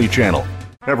Variety Channel.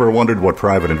 Ever wondered what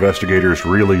private investigators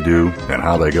really do and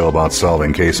how they go about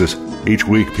solving cases? Each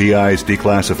week, PI's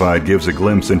Declassified gives a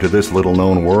glimpse into this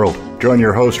little-known world. Join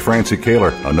your host, Francie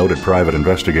Kaler, a noted private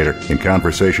investigator, in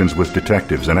conversations with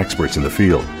detectives and experts in the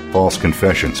field. False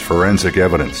confessions, forensic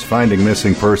evidence, finding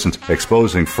missing persons,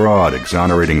 exposing fraud,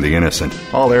 exonerating the innocent.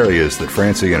 All areas that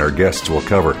Francie and her guests will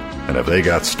cover, and have they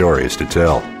got stories to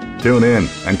tell. Tune in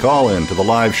and call in to the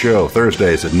live show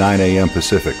Thursdays at 9 a.m.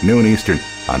 Pacific, noon Eastern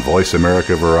on Voice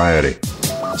America Variety.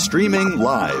 Streaming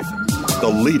live, the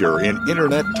leader in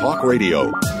Internet talk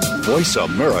radio,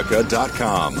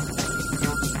 voiceamerica.com.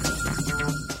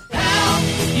 Help,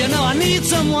 you know I need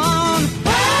someone.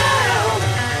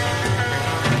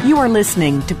 Help. You are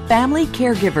listening to Family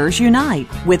Caregivers Unite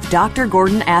with Dr.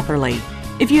 Gordon Atherley.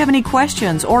 If you have any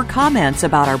questions or comments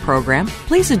about our program,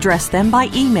 please address them by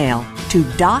email to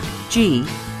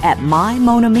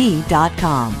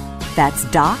docg@mymonami.com. That's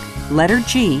doc, letter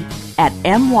G, at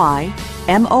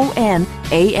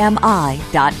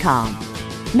mymonami.com.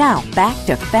 Now, back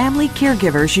to Family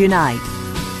Caregivers Unite.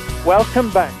 Welcome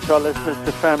back to our listeners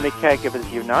to Family Caregivers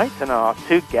Unite and our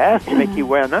two guests, Mickey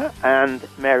Wener and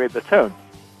Mary Bertone.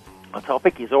 Our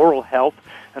topic is oral health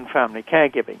and family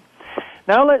caregiving.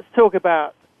 Now let's talk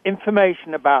about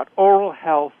information about oral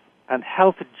health and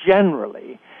health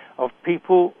generally of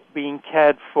people being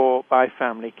cared for by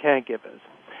family caregivers.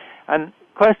 And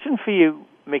question for you,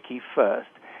 Mickey, first.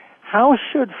 How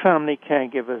should family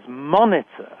caregivers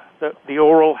monitor the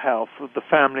oral health of the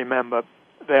family member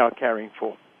they are caring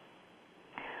for?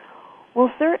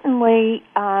 Well, certainly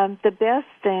the best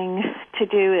thing to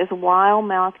do is while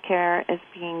mouth care is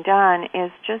being done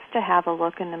is just to have a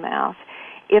look in the mouth.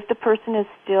 If the person is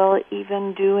still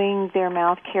even doing their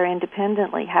mouth care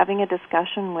independently, having a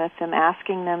discussion with them,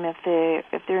 asking them if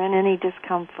they're in any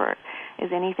discomfort,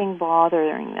 is anything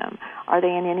bothering them, are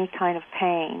they in any kind of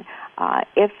pain?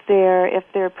 If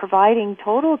they're providing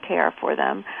total care for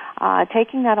them,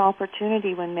 taking that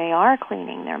opportunity when they are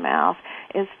cleaning their mouth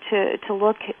is to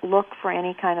look for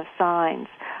any kind of signs.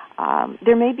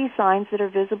 There may be signs that are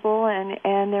visible,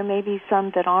 and there may be some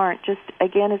that aren't. Just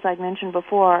again, as I mentioned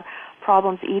before,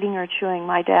 problems eating or chewing.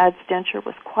 My dad's denture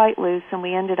was quite loose, and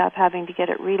we ended up having to get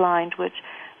it relined, which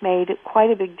made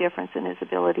quite a big difference in his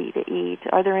ability to eat.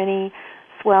 Are there any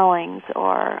swellings,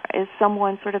 or is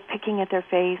someone sort of picking at their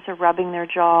face or rubbing their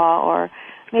jaw, or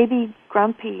maybe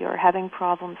grumpy or having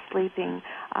problems sleeping?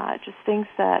 Just things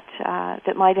that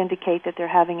might indicate that they're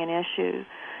having an issue.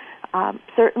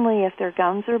 Certainly, if their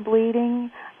gums are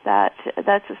bleeding, that's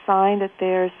a sign that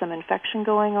there's some infection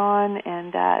going on,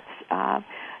 and that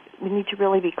we need to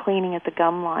really be cleaning at the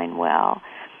gum line well.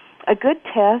 A good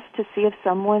test to see if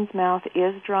someone's mouth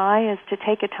is dry is to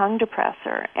take a tongue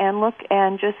depressor and look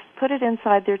and just put it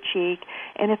inside their cheek,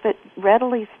 and if it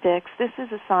readily sticks, this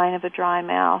is a sign of a dry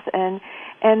mouth, and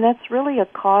that's really a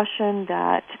caution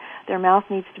that their mouth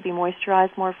needs to be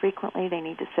moisturized more frequently. They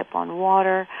need to sip on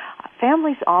water.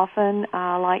 Families often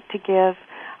like to give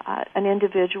an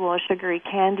individual a sugary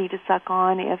candy to suck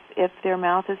on if their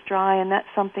mouth is dry, and that's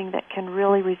something that can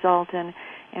really result in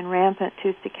rampant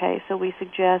tooth decay. So we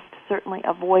suggest certainly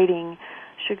avoiding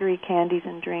sugary candies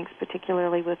and drinks,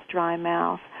 particularly with dry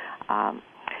mouth.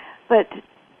 But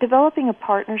developing a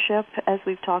partnership, as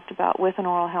we've talked about, with an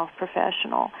oral health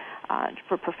professional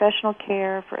for professional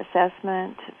care, for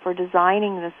assessment, for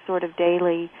designing this sort of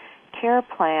daily care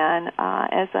plan,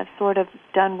 as I've sort of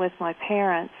done with my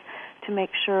parents, to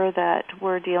make sure that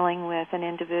we're dealing with an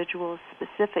individual's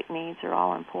specific needs are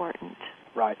all important.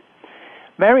 Right.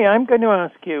 Mary, I'm going to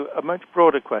ask you a much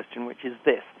broader question, which is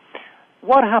this.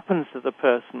 What happens to the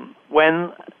person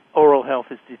when oral health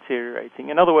is deteriorating?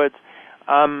 In other words,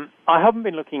 I haven't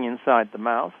been looking inside the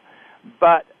mouth,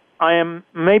 but I am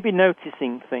maybe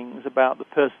noticing things about the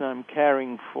person I'm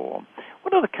caring for.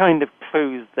 What are the kind of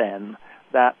clues then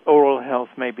that oral health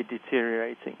may be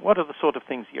deteriorating? What are the sort of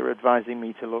things you're advising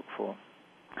me to look for?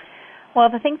 Well,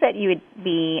 the things that you would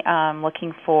be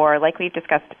looking for, like we've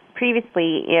discussed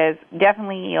previously, is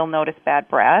definitely you'll notice bad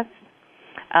breath,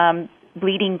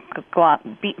 bleeding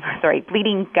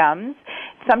gums.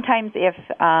 sometimes if,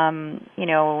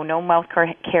 no mouth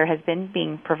care has been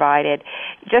being provided,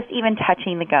 just even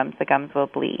touching the gums will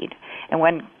bleed. And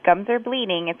when gums are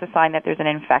bleeding, it's a sign that there's an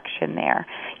infection there.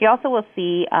 You also will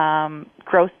see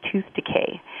gross tooth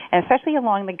decay, and especially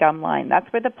along the gum line.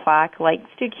 That's where the plaque likes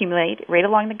to accumulate, right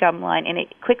along the gum line, and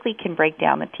it quickly can break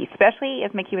down the teeth, especially,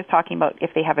 as Mickey was talking about,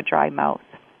 if they have a dry mouth.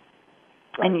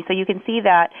 Right. And so you can see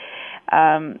that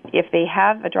if they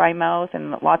have a dry mouth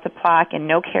and lots of plaque and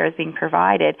no care is being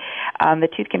provided, the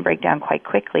tooth can break down quite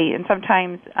quickly. And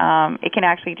sometimes it can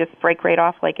actually just break right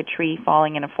off like a tree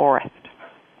falling in a forest.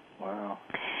 Wow.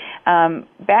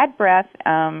 Bad breath,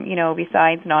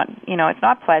 besides not, it's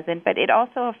not pleasant, but it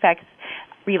also affects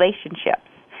relationships.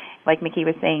 Like Mickey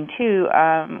was saying, too,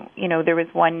 there was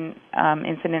one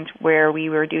incident where we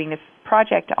were doing this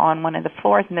project on one of the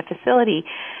floors in the facility.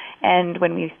 And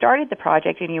when we started the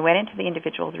project and you went into the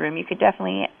individual's room,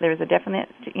 there was a definite,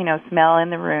 smell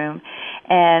in the room.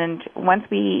 And once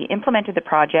we implemented the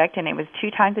project, and it was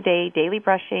 2 times a day, daily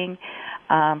brushing,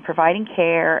 providing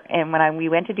care, and when we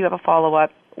went to do a follow-up,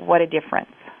 what a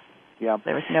difference. Yeah.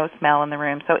 There was no smell in the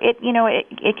room. So it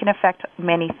can affect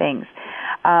many things.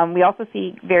 We also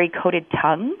see very coated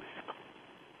tongues.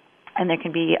 And there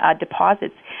can be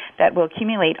deposits that will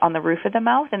accumulate on the roof of the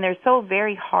mouth, and they're so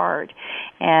very hard.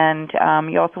 And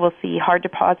you also will see hard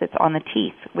deposits on the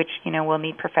teeth, which, will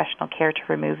need professional care to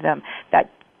remove them. That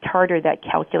tartar, that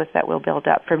calculus that will build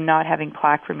up from not having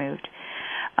plaque removed.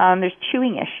 There's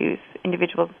chewing issues,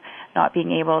 individuals not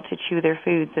being able to chew their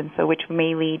foods, and so which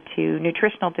may lead to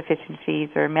nutritional deficiencies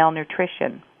or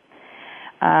malnutrition.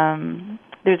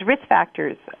 There's risk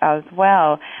factors as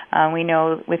well. We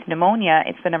know with pneumonia,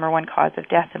 it's the number 1 cause of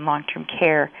death in long-term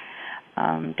care.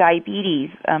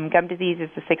 Diabetes, gum disease is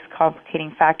the 6th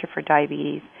complicating factor for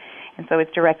diabetes, and so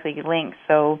it's directly linked.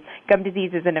 So gum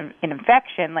disease is an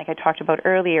infection, like I talked about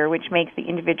earlier, which makes the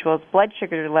individual's blood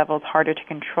sugar levels harder to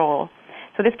control.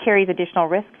 So this carries additional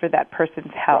risk for that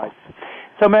person's health. Right.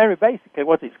 So, Mary, basically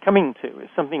what it's coming to is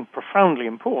something profoundly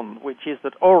important, which is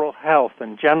that oral health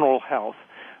and general health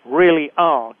really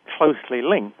are closely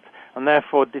linked, and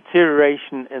therefore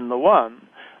deterioration in the one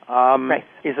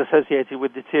is associated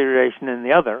with deterioration in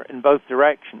the other in both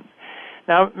directions.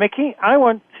 Now, Mickey, I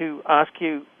want to ask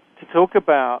you to talk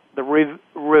about the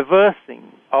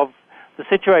reversing of the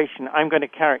situation I'm going to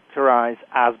characterize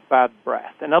as bad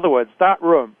breath. In other words, that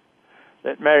room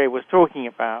that Mary was talking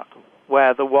about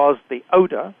where there was the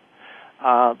odor,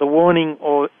 the warning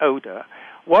odor,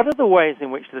 what are the ways in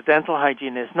which the dental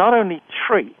hygienist not only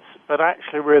treats, but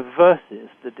actually reverses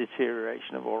the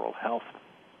deterioration of oral health?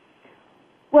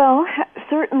 Well,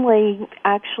 certainly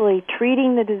actually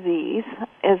treating the disease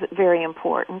is very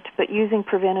important, but using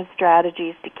preventive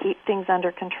strategies to keep things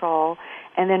under control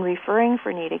and then referring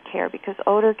for needed care, because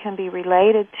odor can be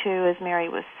related to, as Mary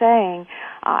was saying,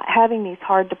 having these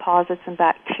hard deposits and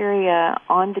bacteria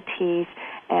on the teeth,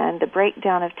 and the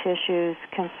breakdown of tissues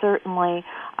can certainly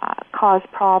cause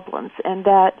problems. And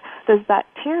that those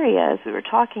bacteria, as we were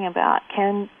talking about,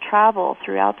 can travel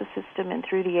throughout the system and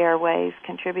through the airways,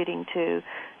 contributing to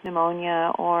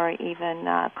pneumonia or even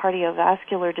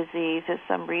cardiovascular disease, as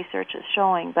some research is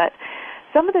showing. But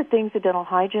some of the things the dental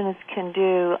hygienist can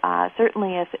do,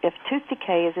 certainly if tooth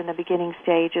decay is in the beginning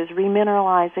stages,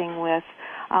 remineralizing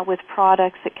with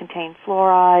products that contain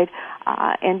fluoride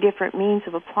and different means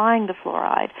of applying the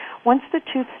fluoride. Once the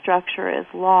tooth structure is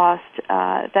lost,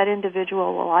 that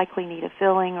individual will likely need a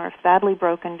filling, or if badly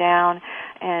broken down,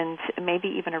 and maybe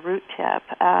even a root tip,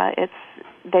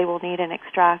 they will need an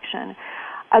extraction.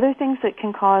 Other things that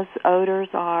can cause odors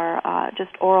are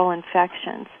just oral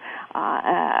infections,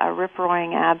 a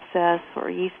rip-roaring abscess or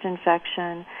yeast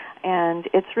infection, and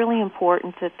it's really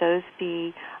important that those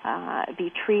be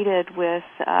treated with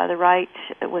the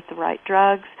right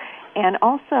drugs. And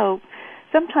also,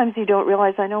 sometimes you don't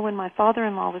realize. I know when my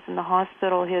father-in-law was in the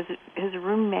hospital, his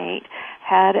roommate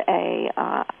had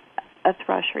a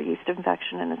thrush or yeast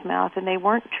infection in his mouth, and they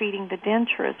weren't treating the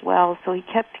denture as well, so he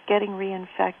kept getting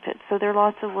reinfected. So there are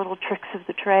lots of little tricks of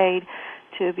the trade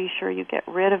to be sure you get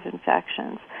rid of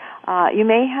infections. You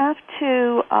may have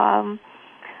to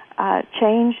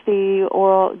change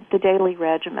the daily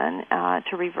regimen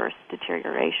to reverse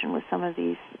deterioration with some of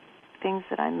these things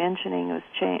that I'm mentioning,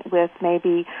 with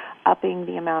maybe upping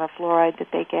the amount of fluoride that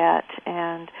they get.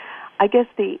 And I guess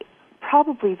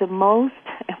probably the most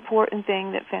important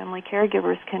thing that family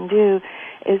caregivers can do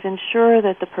is ensure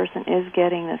that the person is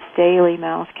getting this daily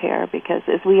mouth care, because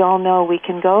as we all know, we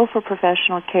can go for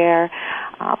professional care,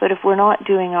 but if we're not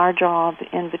doing our job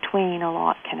in between, a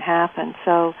lot can happen.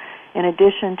 So in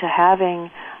addition to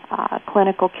having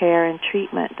clinical care and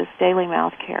treatment, this daily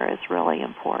mouth care is really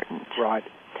important. Right.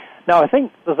 Now, I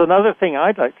think there's another thing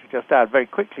I'd like to just add very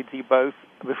quickly to you both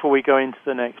before we go into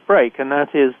the next break, and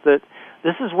that is that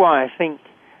this is why I think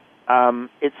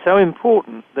it's so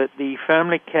important that the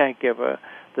family caregiver,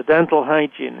 the dental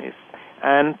hygienist,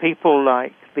 and people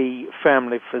like the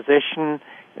family physician,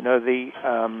 the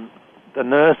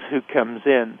nurse who comes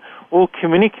in, all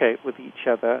communicate with each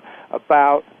other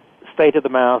about state of the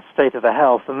mouth, state of the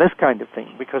health, and this kind of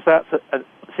thing, because that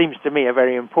seems to me a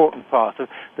very important part of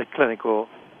the clinical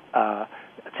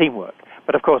teamwork.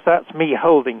 But of course, that's me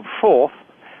holding forth,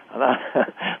 and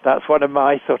that's one of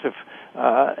my sort of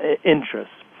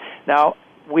interests. Now,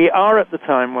 we are at the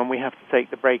time when we have to take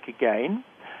the break again.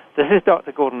 This is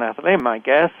Dr. Gordon Atherley, and my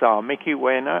guests are Mickey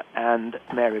Wener and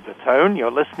Mary Bertone. You're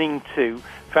listening to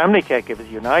Family Caregivers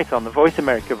Unite on the Voice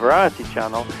America Variety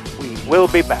Channel. We will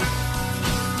be back.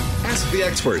 Ask the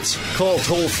experts. Call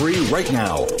toll-free right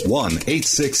now,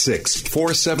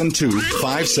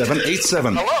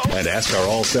 1-866-472-5787. And ask our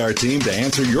All-Star team to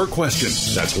answer your question.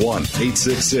 That's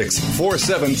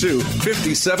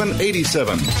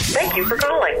 1-866-472-5787. Thank you for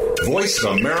calling.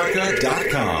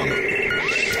 VoiceAmerica.com.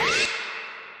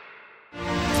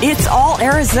 It's all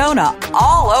Arizona,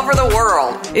 all over the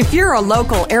world. If you're a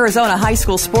local Arizona high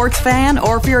school sports fan,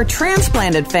 or if you're a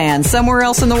transplanted fan somewhere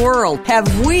else in the world,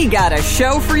 have we got a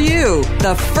show for you.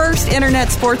 The first internet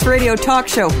sports radio talk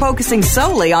show focusing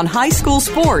solely on high school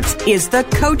sports is The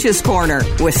Coach's Corner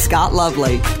with Scott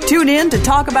Lovely. Tune in to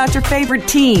talk about your favorite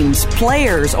teams,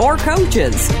 players, or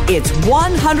coaches. It's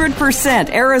 100%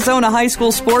 Arizona high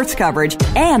school sports coverage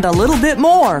and a little bit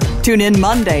more. Tune in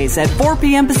Mondays at 4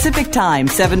 p.m. Pacific Time,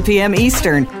 7 p.m.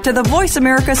 Eastern, to the Voice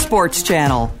America Sports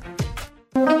Channel.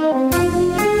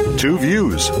 Two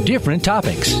views. Different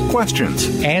topics.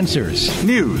 Questions. Answers.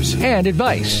 News. And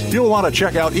advice. You'll want to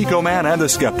check out EcoMan and the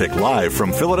Skeptic live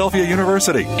from Philadelphia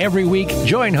University. Every week,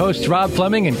 join hosts Rob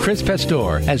Fleming and Chris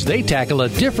Pastor as they tackle a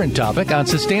different topic on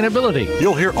sustainability.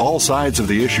 You'll hear all sides of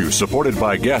the issue, supported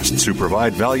by guests who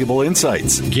provide valuable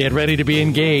insights. Get ready to be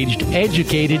engaged,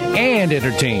 educated, and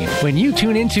entertained when you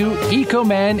tune into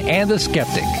EcoMan and the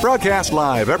Skeptic. Broadcast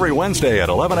live every Wednesday at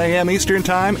 11 a.m. Eastern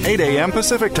Time, 8 a.m.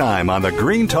 Pacific Time on the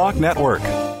Green Talk Network.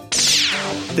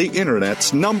 The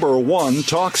Internet's #1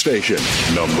 talk station.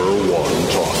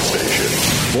 #1 talk station.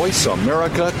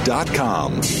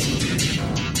 VoiceAmerica.com.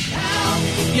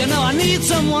 You know I need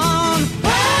someone.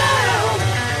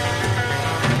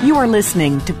 You are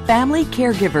listening to Family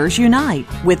Caregivers Unite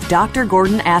with Dr.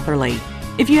 Gordon Atherley.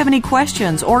 If you have any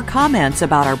questions or comments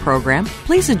about our program,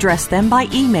 please address them by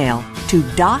email to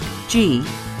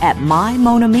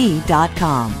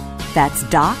docg@mymonami.com. That's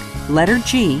doc, letter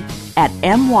G, at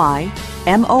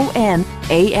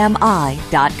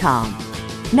mymonami.com.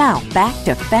 Now, back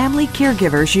to Family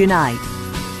Caregivers Unite.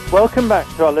 Welcome back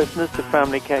to our listeners to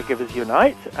Family Caregivers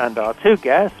Unite and our two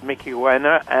guests, Mickey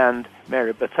Wener and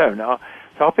Mary Bertone. Our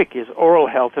topic is oral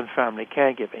health and family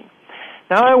caregiving.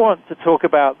 Now I want to talk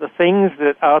about the things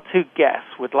that our two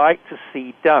guests would like to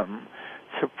see done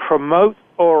to promote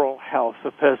oral health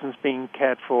for persons being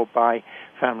cared for by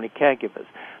family caregivers.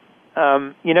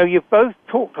 You've both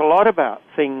talked a lot about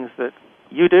things that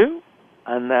you do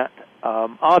and that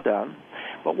are done,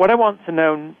 but what I want to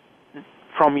know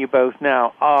from you both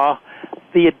now are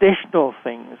the additional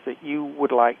things that you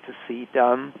would like to see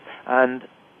done and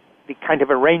the kind of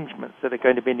arrangements that are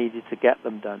going to be needed to get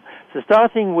them done. So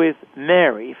starting with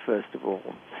Mary, first of all,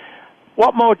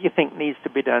 what more do you think needs to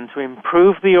be done to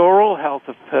improve the oral health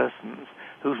of persons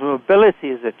whose mobility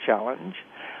is a challenge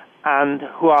and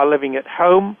who are living at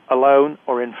home, alone,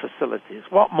 or in facilities?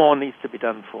 What more needs to be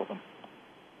done for them?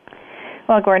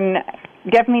 Well, Gordon,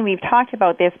 definitely we've talked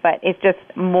about this, but it's just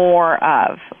more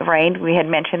of, right? We had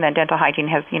mentioned that dental hygiene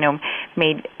has,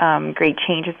 made great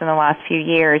changes in the last few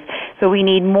years. So we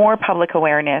need more public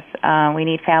awareness. We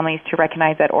need families to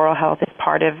recognize that oral health is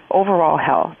part of overall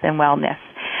health and wellness.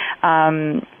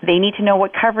 They need to know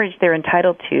what coverage they're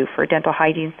entitled to for dental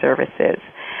hygiene services.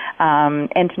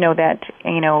 And to know that,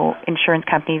 insurance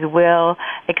companies will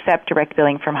accept direct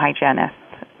billing from hygienists.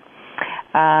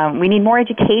 We need more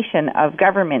education of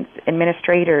governments,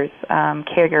 administrators,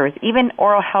 caregivers, even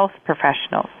oral health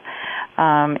professionals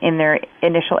in their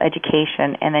initial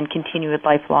education, and then continue with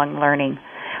lifelong learning.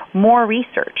 More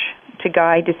research to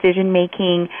guide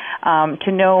decision-making,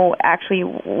 to know actually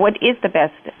what is the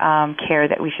best care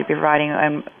that we should be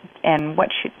providing and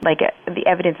what should, the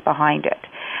evidence behind it.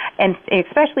 And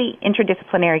especially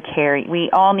interdisciplinary care. We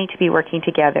all need to be working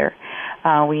together.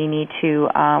 We need to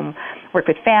work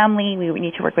with family. We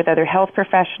need to work with other health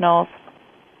professionals.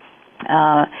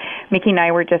 Mickey and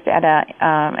I were just at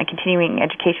a continuing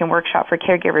education workshop for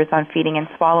caregivers on feeding and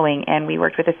swallowing, and we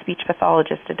worked with a speech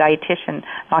pathologist, a dietitian,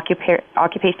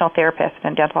 occupational therapist,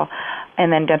 and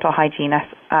then dental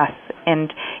hygienist.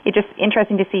 And it's just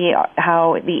interesting to see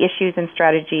how the issues and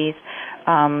strategies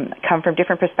come from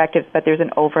different perspectives, but there's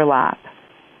an overlap.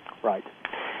 Right.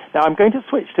 Now I'm going to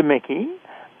switch to Mickey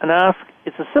and ask,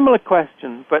 it's a similar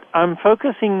question, but I'm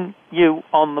focusing you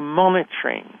on the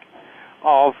monitoring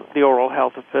of the oral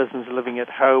health of persons living at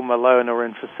home, alone, or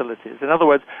in facilities. In other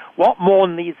words, what more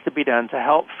needs to be done to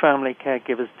help family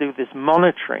caregivers do this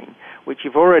monitoring, which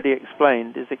you've already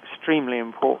explained is extremely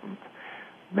important?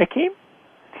 Mickey?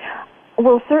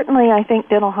 Well, certainly I think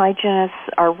dental hygienists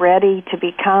are ready to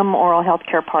become oral health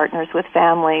care partners with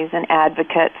families and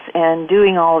advocates and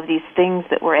doing all of these things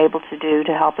that we're able to do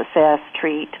to help assess,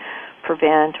 treat,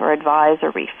 prevent, or advise or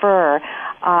refer.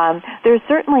 There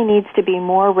certainly needs to be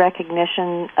more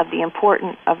recognition of the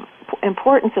importance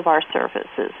of our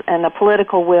services and the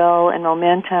political will and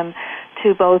momentum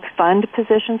to both fund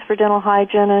positions for dental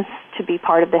hygienists, to be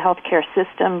part of the healthcare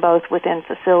system, both within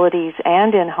facilities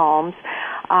and in homes,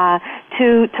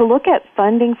 to look at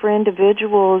funding for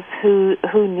individuals who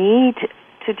need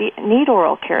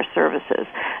oral care services,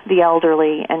 the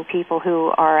elderly and people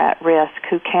who are at risk,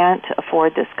 who can't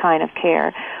afford this kind of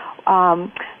care.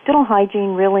 Dental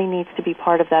hygiene really needs to be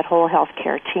part of that whole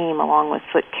healthcare team, along with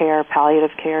foot care,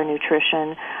 palliative care,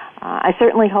 nutrition. I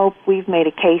certainly hope we've made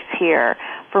a case here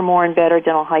for more and better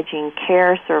dental hygiene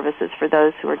care services for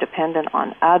those who are dependent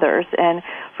on others, and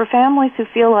for families who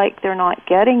feel like they're not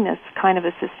getting this kind of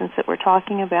assistance that we're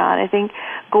talking about. I think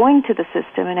going to the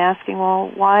system and asking, well,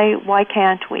 why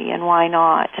can't we and why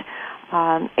not?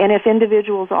 And if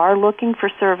individuals are looking for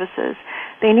services,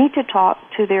 they need to talk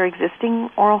to their existing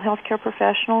oral health care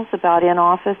professionals about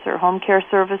in-office or home care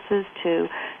services to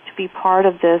be part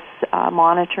of this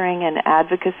monitoring and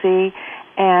advocacy.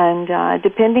 And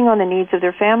depending on the needs of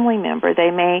their family member, they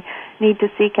may need to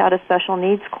seek out a special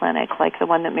needs clinic like the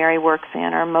one that Mary works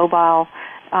in, or mobile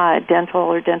dental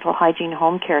or dental hygiene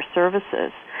home care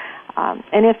services.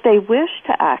 And if they wish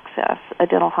to access a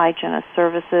dental hygienist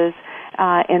services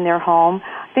in their home,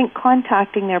 I think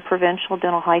contacting their provincial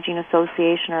dental hygiene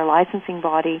association or licensing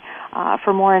body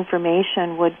for more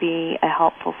information would be a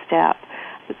helpful step.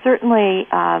 But certainly,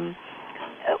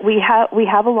 we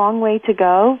have a long way to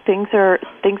go. Things are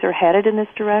headed in this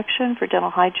direction for dental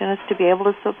hygienists to be able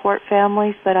to support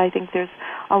families, but I think there's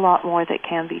a lot more that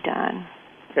can be done.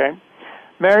 Okay.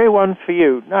 Mary, one for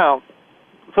you. Now,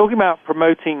 talking about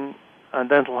promoting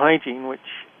dental hygiene, which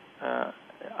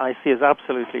I see as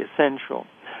absolutely essential,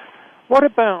 what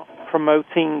about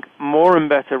promoting more and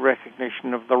better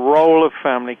recognition of the role of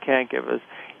family caregivers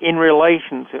in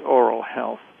relation to oral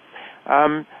health?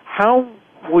 How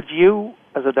would you,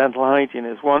 as a dental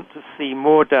hygienist, want to see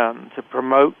more done to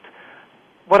promote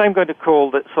what I'm going to call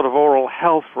the sort of oral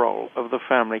health role of the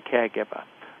family caregiver?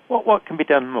 What can be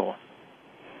done more?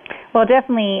 Well,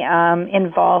 definitely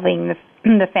involving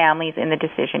the families in the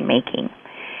decision-making.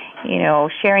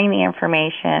 Sharing the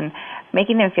information,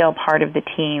 making them feel part of the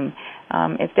team.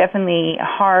 It's definitely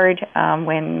hard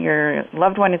when your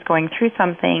loved one is going through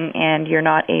something and you're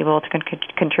not able to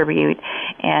contribute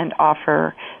and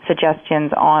offer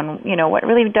suggestions on, what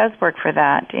really does work for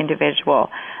that individual.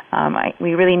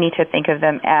 We really need to think of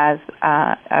them as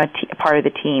part of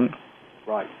the team.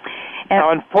 Right. Now,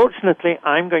 unfortunately,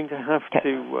 I'm going to have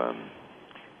to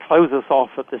close us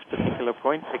off at this particular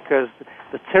point because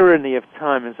the tyranny of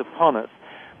time is upon us.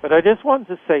 But I just want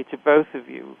to say to both of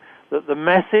you that the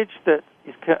message that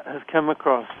has come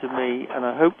across to me, and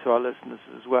I hope to our listeners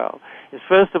as well, is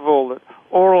first of all that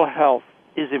oral health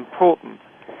is important.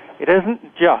 It isn't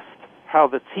just how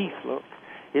the teeth look,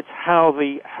 it's how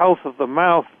the health of the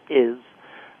mouth is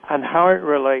and how it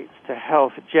relates to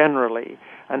health generally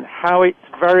and how it's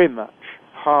very much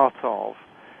part of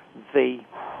the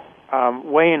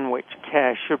way in which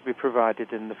care should be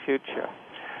provided in the future.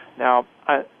 Now,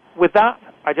 with that,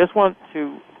 I just want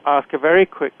to ask a very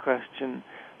quick question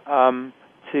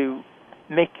to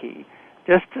Mickey,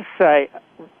 just to say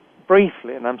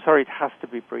briefly, and I'm sorry it has to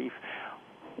be brief,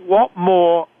 what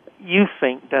more you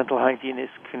think dental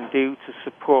hygienists can do to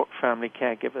support family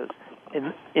caregivers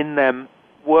in their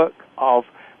work of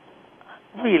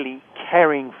really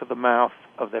caring for the mouth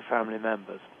of their family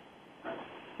members?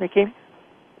 Mickey?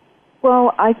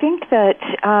 Well, I think that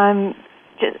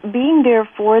just being there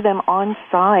for them on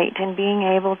site and being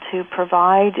able to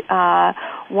provide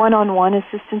one-on-one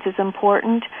assistance is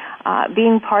important.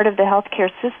 Being part of the healthcare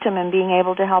system and being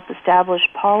able to help establish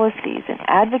policies and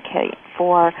advocate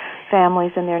for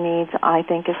families and their needs, I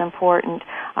think, is important.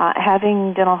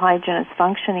 Having dental hygienists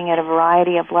functioning at a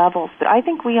variety of levels. But I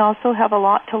think we also have a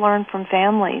lot to learn from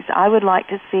families. I would like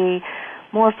to see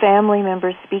more family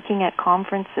members speaking at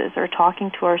conferences or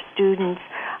talking to our students.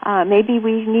 Maybe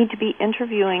we need to be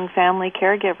interviewing family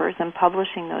caregivers and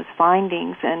publishing those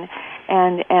findings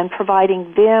and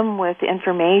providing them with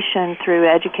information through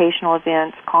educational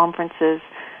events, conferences,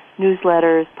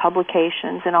 newsletters,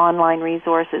 publications, and online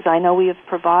resources. I know we have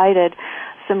provided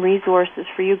some resources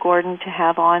for you, Gordon, to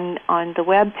have on the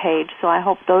web page, so I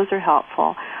hope those are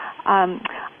helpful.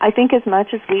 I think as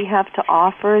much as we have to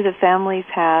offer, the families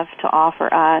have to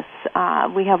offer us.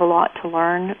 We have a lot to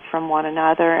learn from one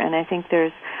another, and I think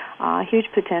there's huge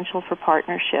potential for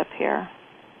partnership here.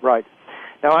 Right.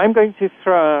 Now, I'm going to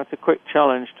throw out a quick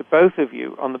challenge to both of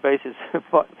you on the basis of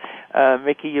what,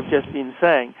 Mickey, you've just been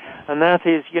saying, and that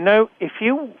is, if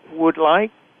you would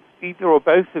like either or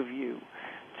both of you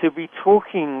to be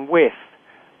talking with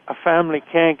a family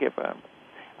caregiver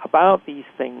about these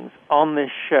things on this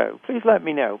show, please let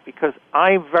me know, because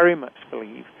I very much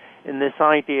believe in this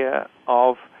idea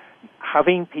of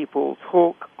having people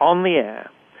talk on the air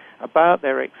about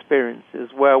their experiences,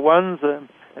 where one's an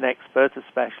expert, a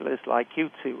specialist, like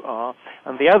you two are,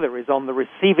 and the other is on the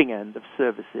receiving end of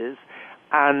services.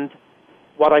 And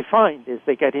what I find is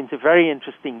they get into very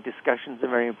interesting discussions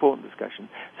and very important discussions.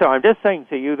 So I'm just saying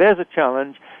to you, there's a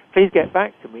challenge. Please get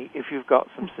back to me if you've got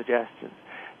some suggestions.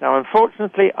 Now,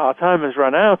 unfortunately, our time has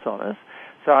run out on us,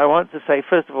 so I want to say,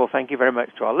 first of all, thank you very much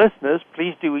to our listeners.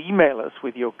 Please do email us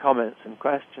with your comments and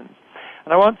questions.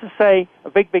 And I want to say a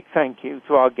big, big thank you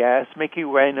to our guests, Mickey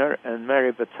Wener and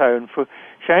Mary Bertone, for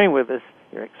sharing with us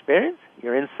your experience,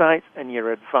 your insights, and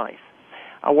your advice.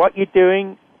 And what you're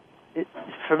doing is,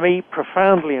 for me,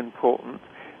 profoundly important.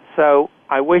 So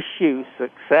I wish you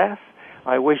success,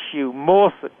 I wish you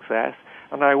more success,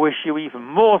 and I wish you even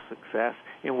more success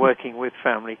in working with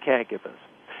family caregivers.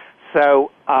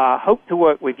 So I hope to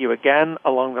work with you again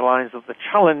along the lines of the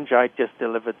challenge I just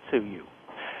delivered to you.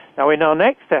 Now, in our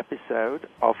next episode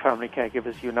of Family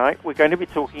Caregivers Unite, we're going to be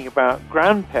talking about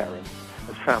grandparents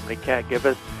as family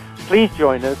caregivers. Please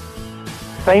join us,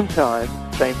 same time,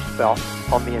 same spot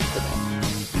on the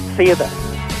internet. See you then.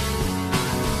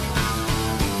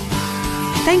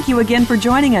 Thank you again for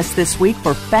joining us this week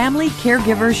for Family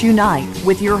Caregivers Unite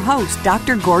with your host,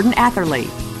 Dr. Gordon Atherley.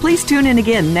 Please tune in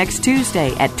again next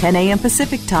Tuesday at 10 a.m.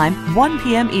 Pacific Time, 1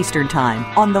 p.m. Eastern Time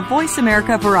on the Voice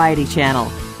America Variety Channel.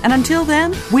 And until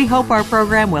then, we hope our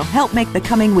program will help make the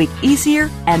coming week easier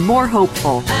and more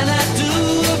hopeful. And I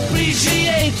do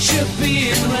appreciate you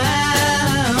being around.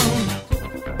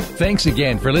 Thanks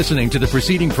again for listening to the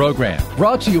preceding program,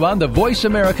 brought to you on the Voice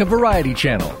America Variety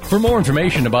Channel. For more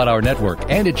information about our network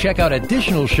and to check out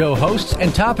additional show hosts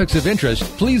and topics of interest,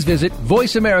 please visit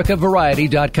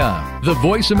VoiceAmericaVariety.com. The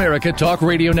Voice America Talk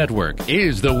Radio Network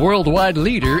is the worldwide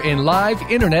leader in live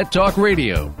Internet talk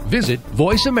radio. Visit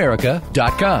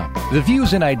VoiceAmerica.com. The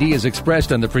views and ideas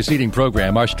expressed on the preceding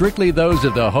program are strictly those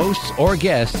of the hosts or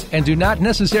guests and do not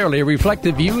necessarily reflect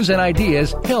the views and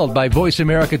ideas held by Voice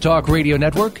America Talk Radio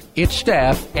Network, its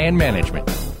staff, and management.